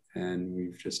to, and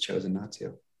we've just chosen not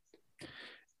to.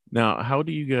 Now, how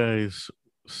do you guys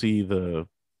see is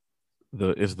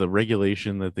the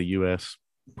regulation that the U.S.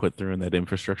 put through in that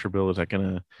infrastructure bill, is that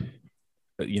going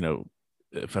to,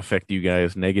 affect you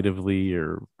guys negatively,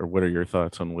 or what are your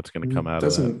thoughts on what's going to come out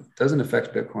of that? Doesn't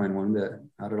affect Bitcoin one bit,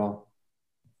 not at all.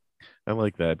 I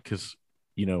like that, because,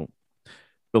 a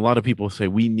lot of people say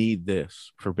we need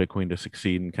this for Bitcoin to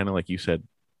succeed, and kind of like you said,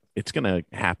 it's going to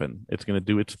happen. It's going to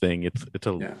do its thing. It's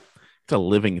a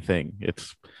living thing.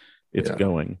 It's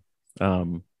going. I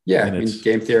mean,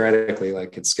 game theoretically,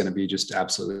 like, it's going to be just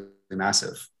absolutely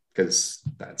massive, because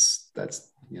that's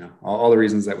all the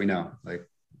reasons that we know. Like,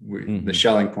 the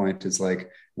Schelling point is like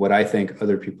what I think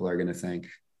other people are going to think.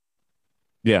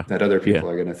 Yeah, that other people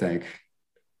are going to think.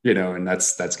 And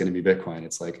that's going to be Bitcoin.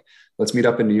 It's like, let's meet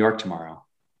up in New York tomorrow.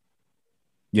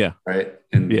 Yeah. Right.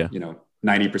 And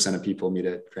 90% of people meet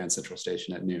at Grand Central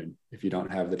Station at noon if you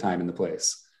don't have the time and the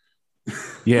place.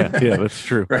 Yeah, that's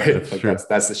true. Right. That's like true.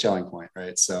 That's the Schelling point.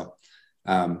 Right. So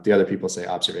the other people say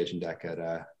observation deck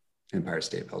at Empire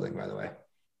State Building, by the way.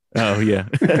 Oh yeah.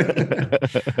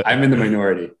 I'm in the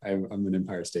minority. I'm an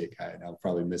Empire State guy, and I'll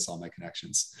probably miss all my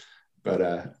connections,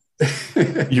 but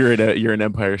you're an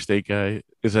Empire State guy.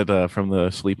 Is that from the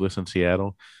Sleepless in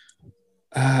Seattle?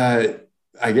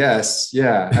 I guess.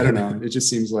 Yeah. I don't know. It just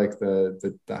seems like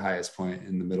the highest point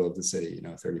in the middle of the city,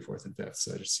 34th and 5th.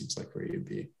 So it just seems like where you'd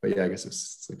be. But yeah, I guess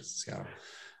it's Sleepless in Seattle.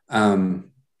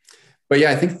 But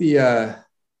yeah, I think what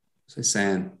was I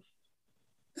saying?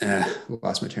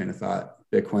 Lost my train of thought.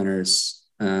 Bitcoiners,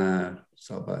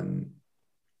 sell button.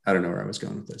 I don't know where I was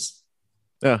going with this.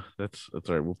 Yeah, that's all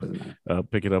right. We'll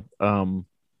pick it up.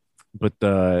 But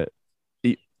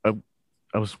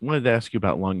I wanted to ask you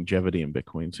about longevity in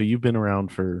Bitcoin. So you've been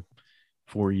around for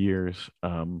 4 years,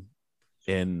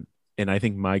 and I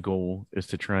think my goal is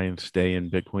to try and stay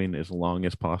in Bitcoin as long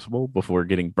as possible before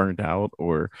getting burnt out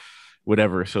or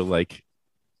whatever. So like,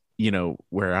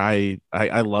 where I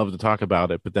love to talk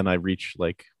about it, but then I reach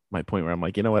like my point where I'm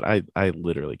like, you know what, I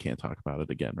literally can't talk about it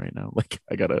again right now. Like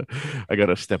I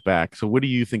gotta step back. So what do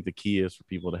you think the key is for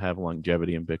people to have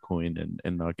longevity in Bitcoin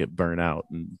and not get burnt out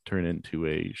and turn into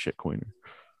a shit coiner?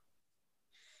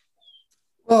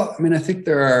 Well, I mean, I think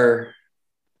there are,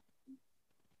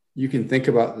 you can think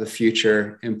about the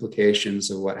future implications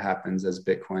of what happens as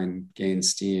Bitcoin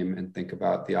gains steam and think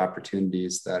about the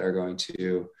opportunities that are going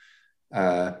to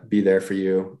be there for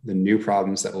you, the new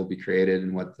problems that will be created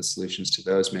and what the solutions to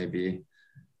those may be.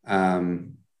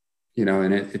 And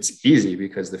it's easy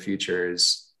because the future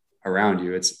is around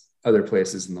you. It's other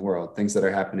places in the world. Things that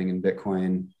are happening in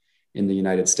Bitcoin in the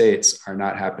United States are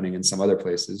not happening in some other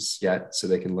places yet. So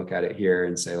they can look at it here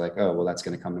and say like, oh, well, that's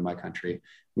going to come to my country.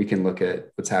 We can look at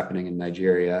what's happening in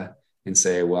Nigeria and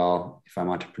say, well, if I'm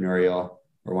entrepreneurial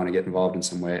or want to get involved in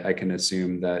some way, I can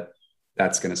assume that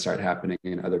that's going to start happening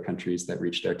in other countries that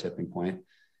reach their tipping point.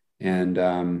 And,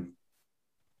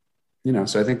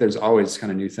 so I think there's always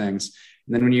kind of new things.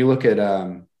 And then when you look at,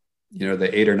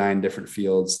 the 8 or 9 different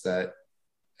fields that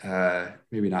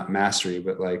maybe not mastery,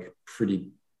 but like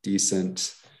pretty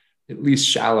decent, at least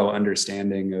shallow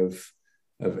understanding of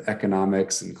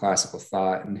economics and classical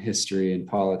thought and history and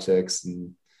politics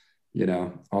and,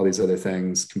 all these other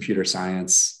things, computer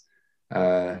science,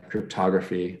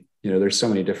 cryptography, there's so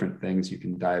many different things you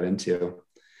can dive into.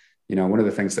 One of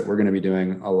the things that we're going to be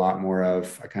doing a lot more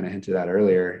of, I kind of hinted at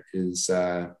earlier, is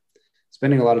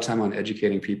spending a lot of time on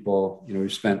educating people.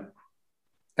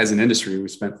 As an industry, we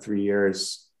spent 3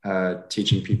 years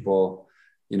teaching people,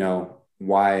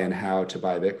 why and how to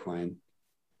buy Bitcoin.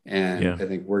 And I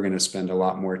think we're going to spend a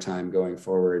lot more time going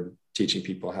forward teaching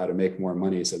people how to make more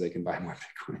money so they can buy more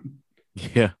Bitcoin.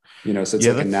 Yeah. So it's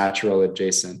like a natural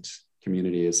adjacent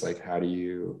community. Is like, how do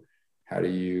you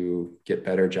get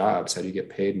better jobs? How do you get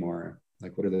paid more?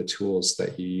 Like, what are the tools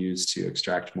that you use to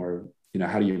extract more?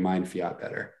 How do you mine fiat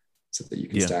better so that you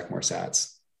can stack more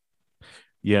sats?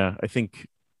 Yeah, I think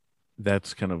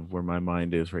that's kind of where my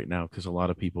mind is right now, because a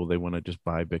lot of people, they want to just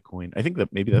buy Bitcoin. I think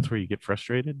that maybe that's where you get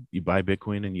frustrated. You buy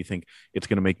Bitcoin and you think it's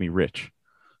going to make me rich.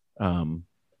 And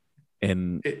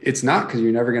it's not, because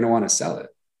you're never going to want to sell it.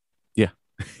 Yeah,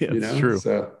 it's true.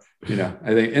 So,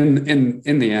 I think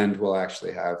in the end, we'll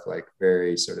actually have like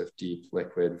very sort of deep,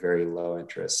 liquid, very low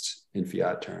interest in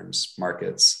fiat terms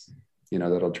markets,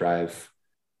 that'll drive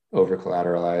over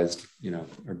collateralized,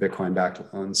 or Bitcoin backed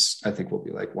loans. I think will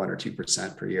be like 1 or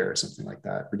 2% per year or something like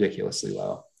that, ridiculously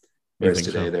low. Whereas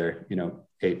today they're,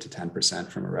 8 to 10%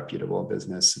 from a reputable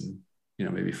business and,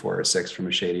 maybe 4 or 6 from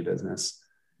a shady business.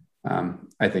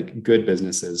 I think good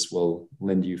businesses will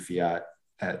lend you fiat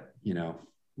at,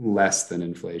 less than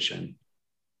inflation.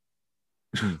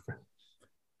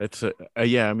 It's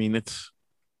I mean,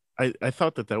 I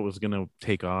thought that was going to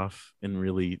take off and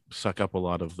really suck up a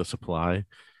lot of the supply,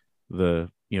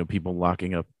 people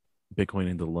locking up Bitcoin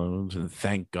into loans, and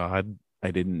thank God I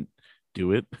didn't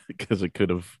do it because it could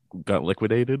have got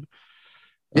liquidated.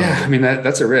 Yeah. I mean,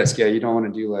 that's a risk. Yeah. You don't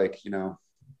want to do like,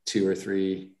 2 or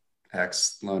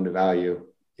 3x loan to value,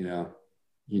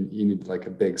 you need like a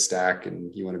big stack,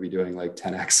 and you want to be doing like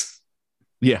 10x.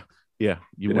 Yeah.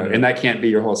 And that can't be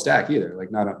your whole stack either. Like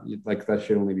that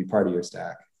should only be part of your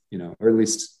stack, or at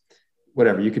least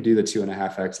whatever. You could do the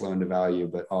 2.5x loan to value,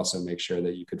 but also make sure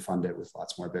that you could fund it with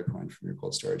lots more Bitcoin from your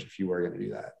cold storage if you were going to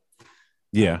do that.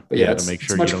 To make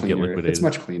sure you don't get liquidated. It's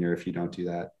much cleaner if you don't do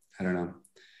that. I don't know.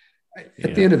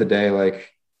 At the end of the day, like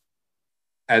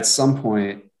at some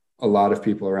point, a lot of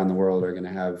people around the world are going to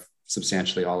have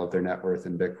substantially all of their net worth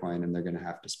in Bitcoin, and they're going to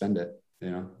have to spend it.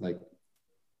 Like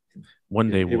one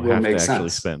day we'll have to actually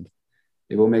spend.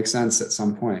 It will make sense at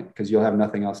some point because you'll have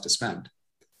nothing else to spend.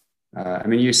 I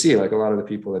mean, you see like a lot of the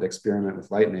people that experiment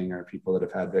with Lightning are people that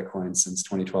have had Bitcoin since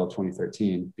 2012,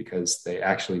 2013, because they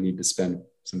actually need to spend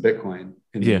some Bitcoin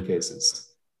in many cases.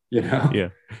 Yeah.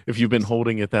 If you've been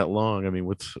holding it that long, I mean,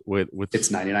 what's it's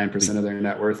 99% of their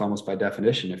net worth almost by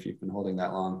definition if you've been holding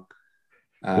that long.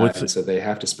 And so they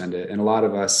have to spend it. And a lot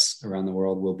of us around the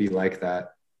world will be like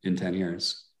that in 10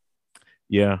 years.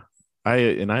 Yeah.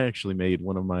 I actually made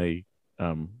one of my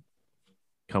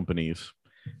companies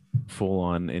full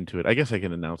on into it. I guess I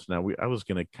can announce now. I was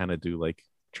going to kind of do like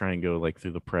try and go like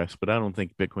through the press, but I don't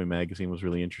think Bitcoin Magazine was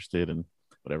really interested in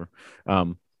whatever.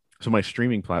 So my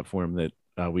streaming platform that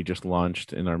we just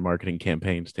launched in our marketing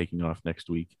campaigns taking off next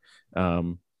week.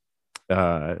 Our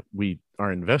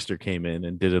investor came in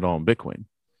and did it all in Bitcoin.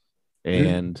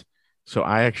 And so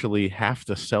I actually have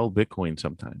to sell Bitcoin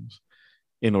sometimes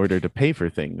in order to pay for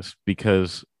things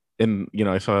because,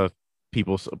 I saw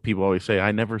people always say,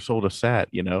 I never sold a sat,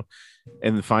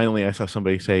 and finally I saw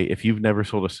somebody say, if you've never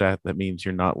sold a sat, that means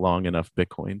you're not long enough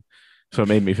Bitcoin. So it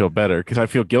made me feel better because I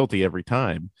feel guilty every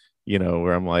time,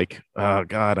 where I'm like, oh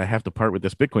God, I have to part with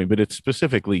this Bitcoin, but it's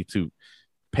specifically to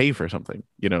pay for something,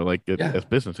 like Yeah. as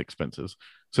business expenses.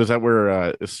 So is that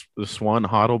where is the Swan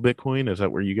hodl Bitcoin? Is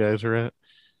that where you guys are at?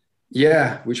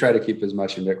 Yeah. We try to keep as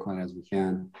much in Bitcoin as we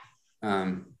can.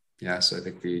 Yeah. So I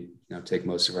think we, take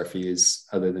most of our fees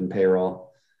other than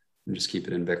payroll and just keep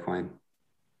it in Bitcoin.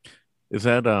 Is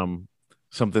that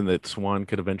something that Swan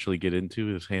could eventually get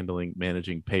into, is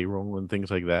managing payroll and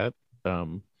things like that?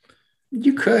 Um,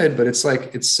 You could, but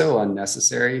it's so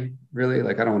unnecessary, really.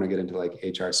 Like, I don't want to get into like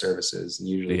HR services, and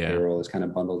usually yeah. payroll is kind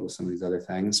of bundled with some of these other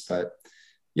things. But,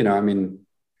 I mean,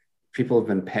 people have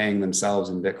been paying themselves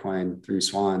in Bitcoin through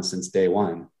Swan since day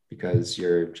one because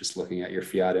you're just looking at your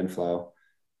fiat inflow.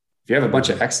 If you have a bunch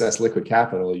of Mhm. excess liquid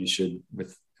capital, you should,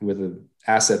 with an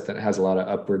asset that has a lot of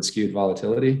upward skewed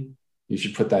volatility, you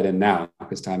should put that in now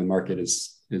because time and market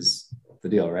is the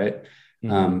deal, right?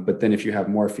 Mhm. But then if you have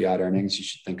more fiat earnings, you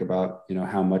should think about,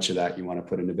 how much of that you want to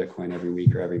put into Bitcoin every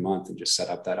week or every month, and just set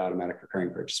up that automatic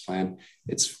recurring purchase plan.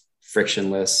 It's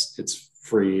frictionless, it's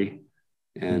free,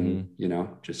 and,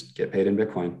 Mhm. just get paid in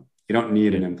Bitcoin. You don't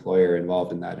need Yeah. an employer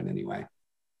involved in that in any way.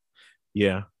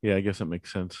 Yeah. Yeah. I guess that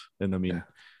makes sense. And I Yeah. mean,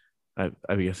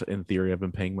 I guess in theory, I've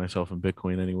been paying myself in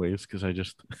Bitcoin anyways because I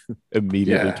just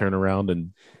immediately Yeah, turn around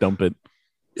and dump it.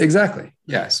 exactly.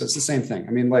 Yeah. So it's the same thing.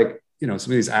 I mean, like, some of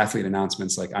these athlete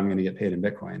announcements, like, I'm going to get paid in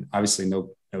Bitcoin. Obviously,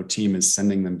 no team is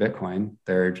sending them Bitcoin.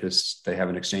 They have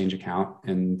an exchange account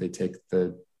and they take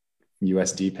the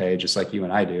USD pay just like you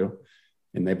and I do,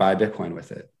 and they buy Bitcoin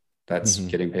with it. That's Mhm.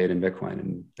 getting paid in Bitcoin,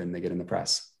 and then they get in the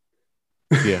press.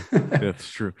 Yeah, that's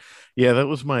true. Yeah,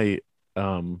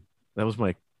 um that was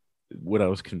my what I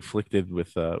was conflicted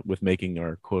with making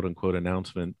our quote unquote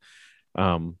announcement.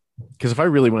 Because if I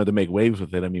really wanted to make waves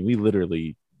with it, I mean, we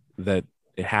literally that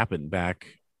it happened back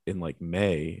in like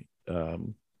May.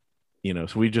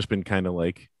 So we've just been kind of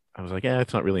like, I was like, yeah,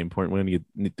 it's not really important when you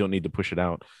don't need to push it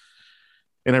out.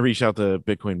 And I reached out to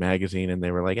Bitcoin Magazine, and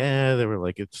they were like,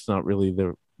 it's not really,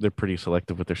 they're pretty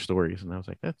selective with their stories. And I was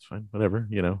like, that's fine, whatever.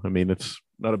 I mean, it's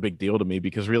not a big deal to me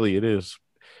because really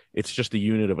it's just a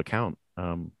unit of account.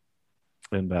 And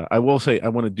I will say, I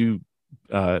want to do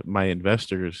my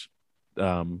investors,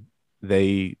 um,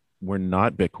 they were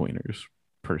not Bitcoiners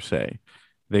per se.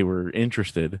 They were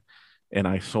interested, and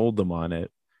I sold them on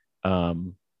it.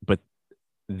 But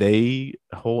they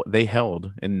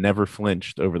held and never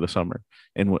flinched over the summer.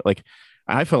 And like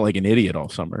I felt like an idiot all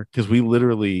summer because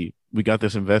we got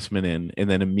this investment in and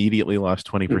then immediately lost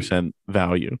 20%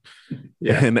 value.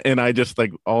 Yeah. And I just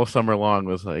like all summer long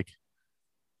was like,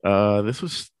 this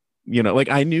was, like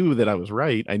I knew that I was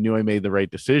right. I knew I made the right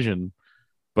decision,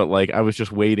 but like I was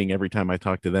just waiting every time I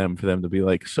talked to them for them to be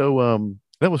like, so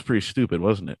that was pretty stupid,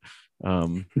 wasn't it?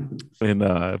 And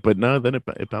but no, then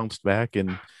it bounced back,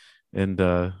 and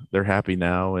they're happy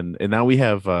now, and now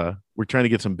we're trying to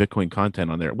get some Bitcoin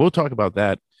content on there. We'll talk about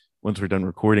that once we're done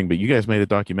recording, but you guys made a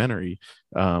documentary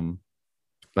um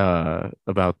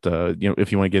about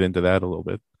if you want to get into that a little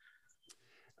bit.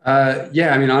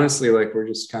 Yeah, I mean, honestly, like, we're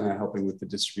just kind of helping with the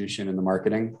distribution and the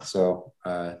marketing. So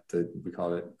we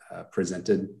call it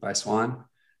presented by Swan,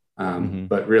 Hmm.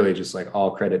 but really just like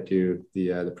all credit to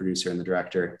the producer and the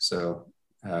director. So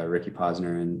Ricky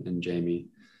Posner and Jamie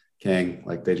King,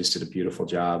 like, they just did a beautiful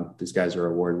job. These guys are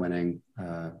award winning.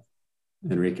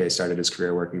 Enrique started his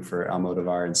career working for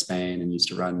Almodovar in Spain and used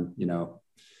to run,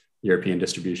 European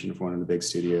distribution for one of the big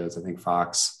studios, I think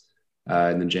Fox.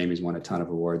 And then Jamie's won a ton of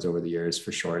awards over the years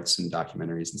for shorts and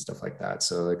documentaries and stuff like that.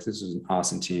 So like, this was an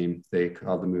awesome team. They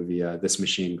called the movie This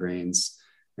Machine Greens,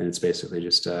 and it's basically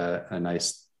just a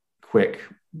nice, quick,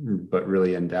 but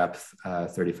really in-depth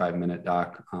 35-minute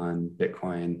doc on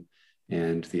Bitcoin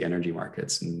and the energy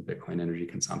markets and Bitcoin energy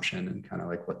consumption and kind of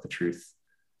like what the truth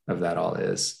of that all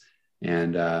is.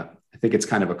 And I think it's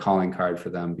kind of a calling card for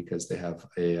them because they have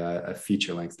a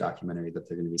feature-length documentary that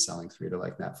they're going to be selling through to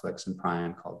like Netflix and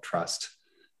Prime called Trust.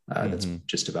 That's Hmm.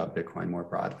 just about Bitcoin more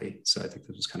broadly. So I think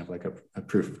this was kind of like a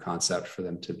proof of concept for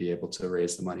them to be able to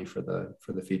raise the money for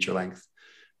the feature length.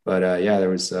 But yeah, there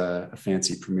was a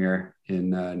fancy premiere in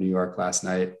New York last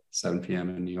night, 7 p.m.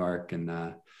 in New York, and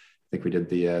I think we did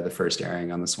the first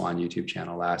airing on the Swan YouTube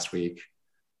channel last week.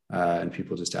 And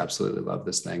people just absolutely love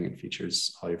this thing. It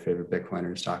features all your favorite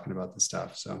Bitcoiners talking about this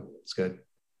stuff. So it's good.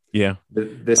 Yeah.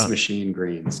 This uh, Machine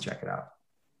Greens, check it out.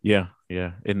 yeah,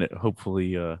 and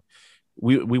hopefully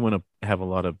we want to have a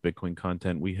lot of Bitcoin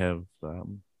content. We have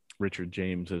Richard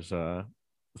James's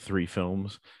 3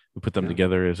 films. We put them Yeah.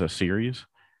 together as a series,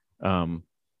 um,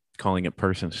 calling it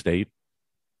Person State,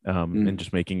 and Mm.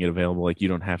 just making it available. Like, you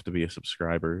don't have to be a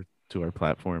subscriber to our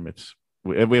platform. It's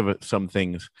we have some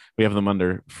things, we have them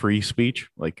under free speech,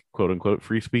 like quote unquote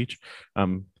free speech,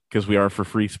 because we are for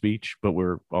free speech, but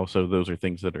we're also, those are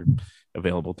things that are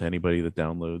available to anybody that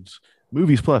downloads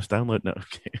Movies Plus. Download, no,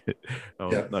 okay.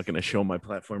 Oh, Yeah. I'm not going to show my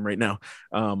platform right now.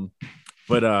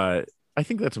 But I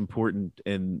think that's important,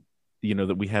 and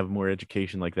that we have more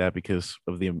education like that because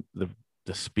of the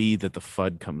speed that the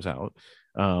FUD comes out.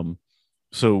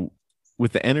 So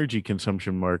with the energy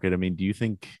consumption market, I mean, do you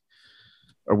think,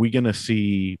 are we going to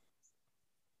see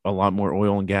a lot more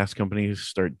oil and gas companies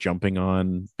start jumping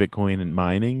on Bitcoin and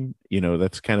mining?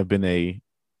 That's kind of been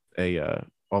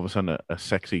all of a sudden a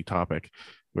sexy topic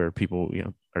where people,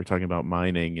 are talking about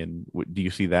mining. And do you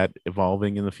see that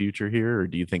evolving in the future here, or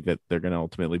do you think that they're going to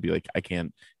ultimately be like, I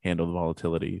can't handle the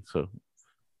volatility? So,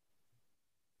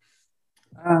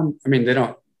 I mean, they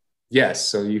don't. Yes,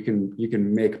 so you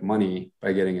can make money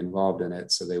by getting involved in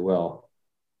it, so they will.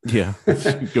 yeah,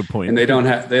 good point. And they don't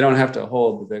have to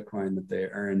hold the Bitcoin that they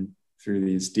earn through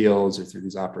these deals or through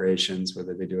these operations,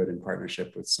 whether they do it in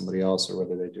partnership with somebody else or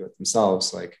whether they do it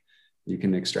themselves. Like, you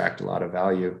can extract a lot of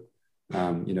value,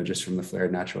 just from the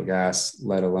flared natural gas,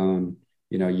 let alone,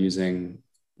 using,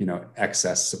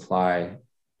 excess supply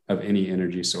of any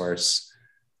energy source,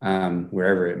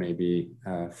 wherever it may be,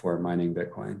 for mining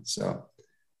Bitcoin. So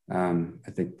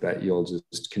I think that you'll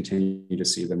just continue to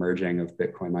see the merging of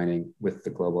Bitcoin mining with the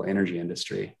global energy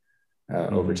industry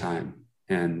over time.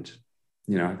 And,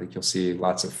 I think you'll see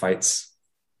lots of fights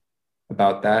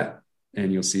about that.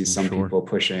 And you'll see some people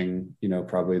pushing,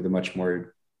 probably the much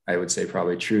more, I would say,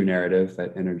 probably true narrative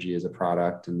that energy is a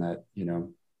product, and that,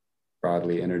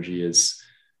 broadly energy is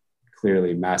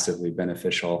clearly massively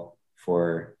beneficial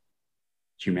for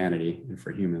humanity and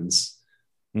for humans.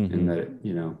 And that,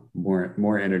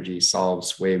 more energy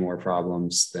solves way more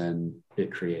problems than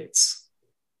it creates.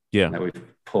 Yeah. And that we've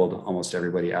pulled almost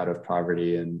everybody out of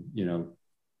poverty and,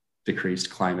 decreased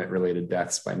climate related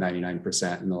deaths by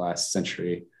 99% in the last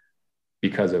century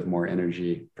because of more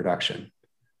energy production.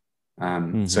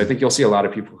 So I think you'll see a lot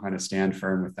of people kind of stand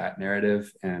firm with that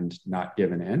narrative and not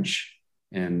give an inch.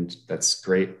 And that's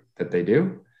great that they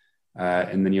do.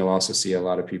 And then you'll also see a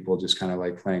lot of people just kind of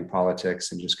like playing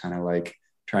politics and just kind of like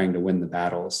trying to win the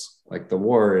battles. Like, the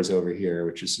war is over here,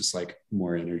 which is just like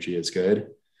more energy is good.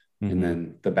 And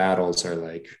then the battles are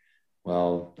like,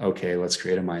 well, okay, let's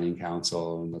create a mining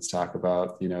council and let's talk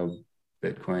about,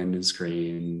 Bitcoin is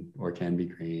green or can be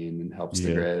green and helps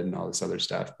the grid and all this other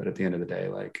stuff. But at the end of the day,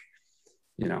 like,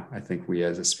 I think we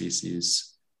as a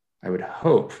species, I would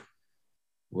hope,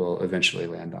 will eventually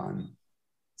land on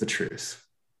the truth.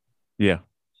 Yeah.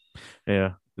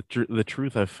 Yeah. The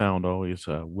truth I've found always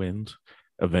wins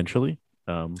eventually.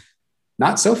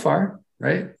 Not so far,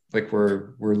 right? Like,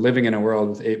 we're living in a world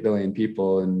with 8 billion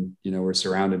people, and, we're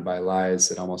surrounded by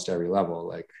lies at almost every level.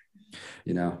 Like,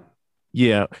 Yeah.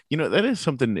 That is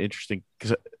something interesting,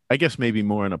 because I guess maybe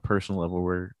more on a personal level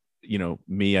where,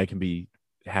 I can be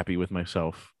happy with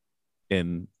myself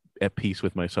and at peace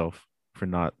with myself for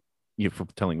not, for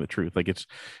telling the truth. Like, it's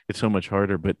so much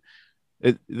harder, but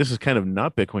this is kind of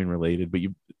not Bitcoin related, but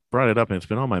you brought it up and it's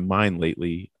been on my mind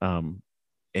lately.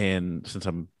 And since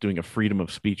I'm doing a freedom of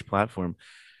speech platform,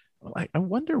 I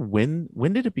wonder when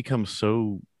did it become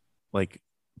so, like,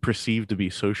 perceived to be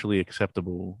socially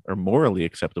acceptable or morally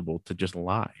acceptable to just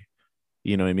lie?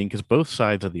 You know what I mean? Because both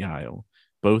sides of the aisle,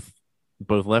 both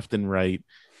left and right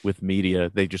with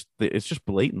media, it's just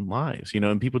blatant lies,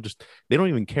 and people they don't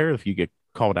even care if you get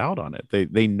called out on it.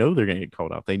 They know they're going to get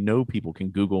called out. They know people can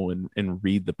Google and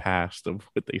read the past of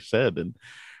what they said. And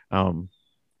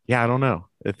yeah, I don't know.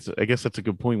 I guess that's a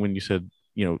good point when you said,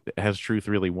 has truth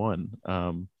really won?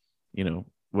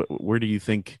 Where do you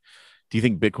think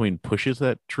Bitcoin pushes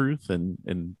that truth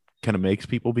and kind of makes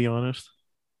people be honest?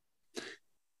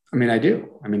 I mean, I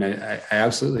do. I mean, I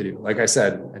absolutely do. Like I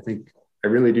said, I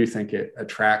really do think it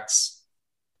attracts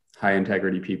high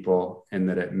integrity people, and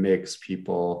that it makes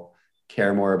people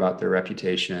care more about their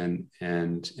reputation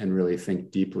and really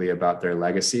think deeply about their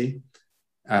legacy.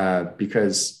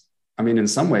 Because, I mean, in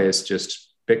some ways,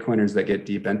 just Bitcoiners that get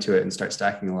deep into it and start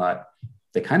stacking a lot,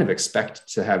 they kind of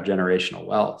expect to have generational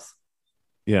wealth.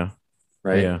 Yeah.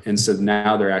 Right. Yeah. And so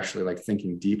now they're actually like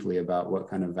thinking deeply about what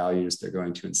kind of values they're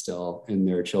going to instill in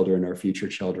their children or future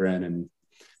children. And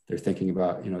they're thinking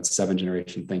about, it's 7th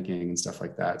generation thinking and stuff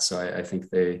like that. So I think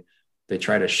they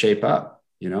try to shape up,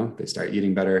 they start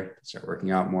eating better, they start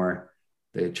working out more,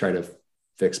 they try to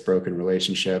fix broken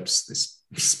relationships,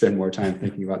 they spend more time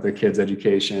thinking about their kids'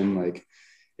 education. Like,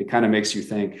 it kind of makes you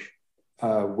think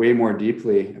way more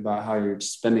deeply about how you're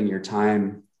spending your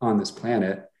time on this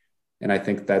planet. And I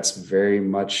think that's very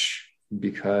much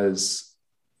because,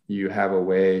 you have a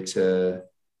way to,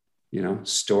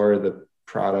 store the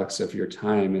products of your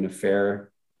time in a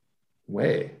fair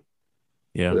way.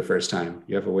 For the first time,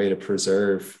 you have a way to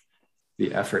preserve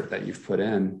the effort that you've put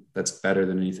in that's better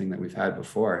than anything that we've had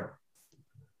before.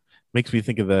 Makes me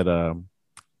think of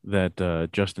that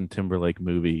Justin Timberlake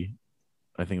movie.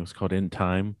 I think it was called In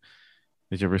Time.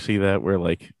 Did you ever see that, where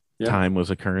like time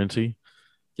was a currency?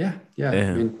 Yeah. I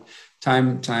mean, time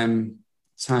and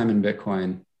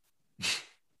Bitcoin,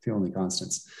 the only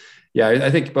constants. Yeah,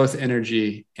 I think both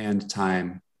energy and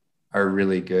time are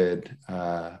really good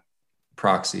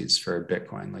proxies for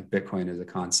Bitcoin. Like Bitcoin is a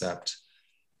concept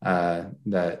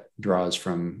that draws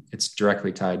from, it's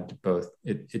directly tied to both.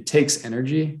 It takes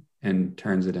energy and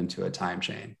turns it into a time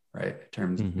chain, right?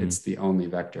 It's the only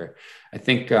vector. I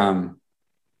think,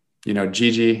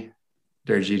 Gigi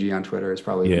on Twitter is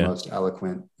probably the most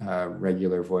eloquent,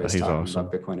 regular voice talking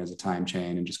about Bitcoin as a time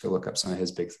chain, and just go look up some of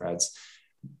his big threads.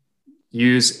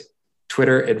 Use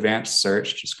Twitter advanced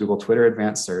search, just Google Twitter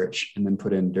advanced search, and then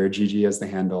put in DirGG as the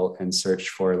handle and search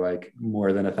for like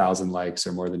more than 1,000 likes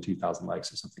or more than 2,000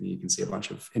 likes or something. You can see a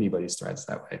bunch of anybody's threads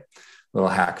that way. Little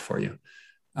hack for you.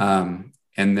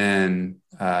 And then,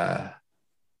 on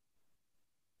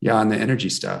the energy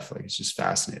stuff, like it's just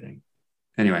fascinating.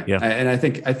 Anyway, and I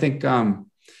think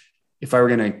if I were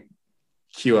going to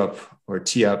queue up or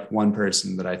tee up one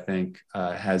person that I think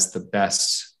has the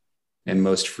best and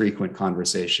most frequent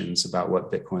conversations about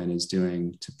what Bitcoin is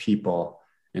doing to people,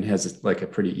 and has like a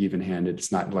pretty even-handed,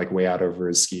 it's not like way out over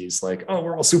his skis, like, oh,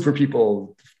 we're all super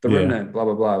people, the remnant, blah,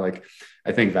 blah, blah. Like,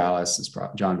 I think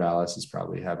John Vallis is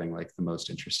probably having like the most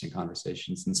interesting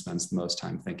conversations and spends the most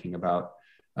time thinking about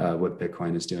what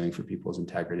Bitcoin is doing for people's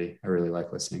integrity. I really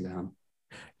like listening to him.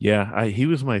 Yeah, he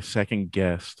was my second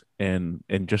guest, and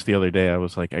just the other day I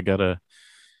was like, I gotta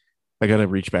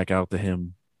reach back out to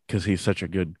him, because he's such a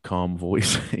good, calm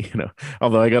voice,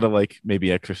 although I gotta like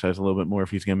maybe exercise a little bit more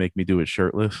if he's gonna make me do it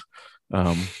shirtless,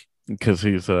 because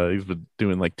he's been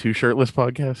doing like 2 shirtless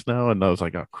podcasts now, and I was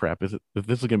like, oh crap, if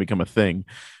this is gonna become a thing,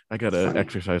 I gotta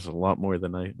exercise a lot more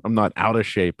than I'm not out of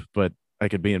shape, but I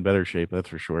could be in better shape, that's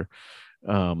for sure.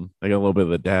 I got a little bit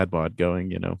of the dad bod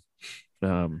going,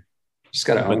 just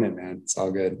gotta own it, man. It's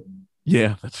all good.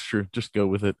 Yeah, that's true. Just go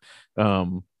with it.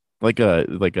 Like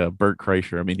a Bert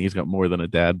Kreischer. I mean, he's got more than a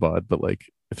dad bod, but like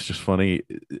it's just funny.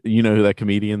 You know, that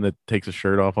comedian that takes his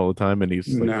shirt off all the time and he's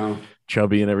like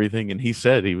chubby and everything. And he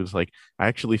said, he was like, I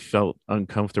actually felt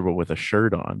uncomfortable with a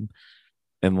shirt on,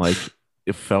 and like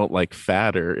it felt like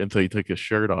fatter until he took his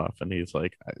shirt off, and he's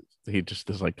like, he just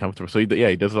is like comfortable. So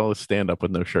he does all his stand up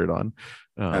with no shirt on.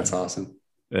 That's awesome.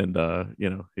 And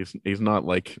he's not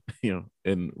like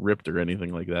in ripped or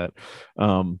anything like that.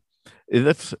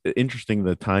 That's interesting,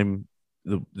 the time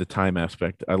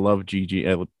aspect. I love Gigi.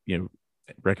 I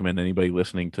recommend anybody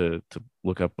listening to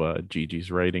look up Gigi's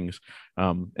writings.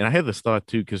 And I had this thought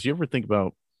too, because you ever think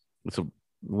about, it's a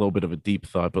little bit of a deep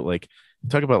thought, but like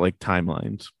talk about like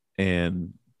timelines,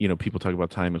 and people talk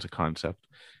about time as a concept,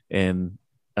 and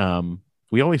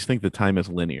we always think that time is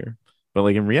linear, but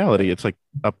like in reality it's like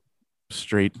up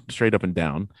straight up and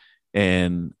down,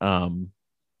 and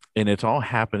it's all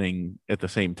happening at the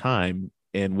same time,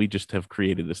 and we just have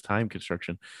created this time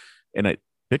construction. And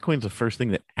Bitcoin's the first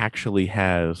thing that actually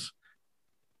has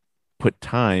put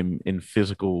time in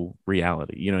physical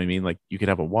reality. You know what I mean? Like you could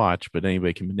have a watch, but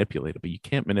anybody can manipulate it, but you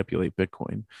can't manipulate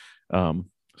Bitcoin. So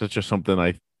it's just something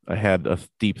I had a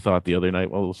deep thought the other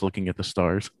night while I was looking at the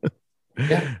stars.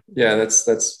 Yeah,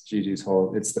 that's Gigi's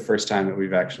whole. It's the first time that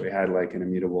we've actually had like an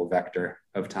immutable vector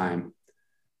of time.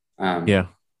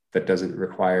 That doesn't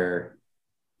require,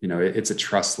 it's a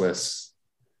trustless.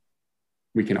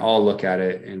 We can all look at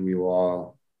it, and we will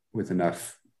all, with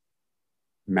enough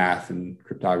math and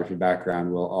cryptography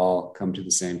background, will all come to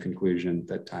the same conclusion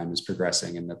that time is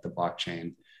progressing, and that the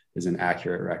blockchain is an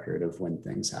accurate record of when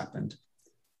things happened.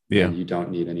 Yeah. And you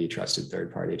don't need any trusted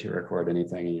third party to record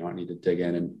anything, and you don't need to dig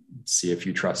in and see if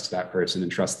you trust that person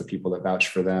and trust the people that vouch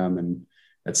for them, and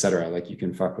et cetera. Like you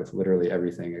can fuck with literally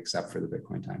everything except for the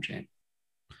Bitcoin time chain.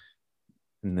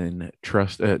 And then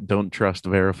don't trust,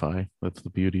 verify. That's the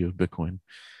beauty of Bitcoin.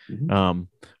 Mm-hmm.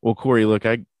 Well, Cory, look,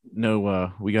 I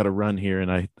know we got to run here,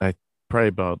 and I probably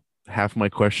about half my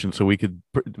questions, so we could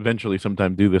eventually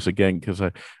sometime do this again, because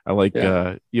I like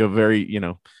very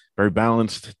very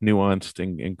balanced, nuanced,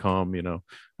 and calm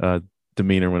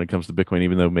demeanor when it comes to Bitcoin,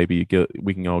 even though maybe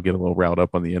we can all get a little riled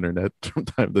up on the internet from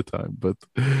time to time. But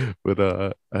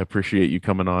I appreciate you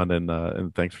coming on,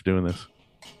 and thanks for doing this.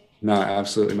 No,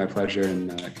 absolutely, my pleasure,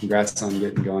 and congrats on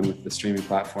getting going with the streaming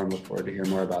platform. Look forward to hear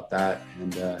more about that.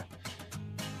 And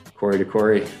Cory to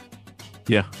Cory.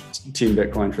 Yeah. Team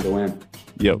Bitcoin for the win.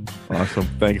 Yep. Awesome.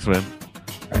 Thanks, man.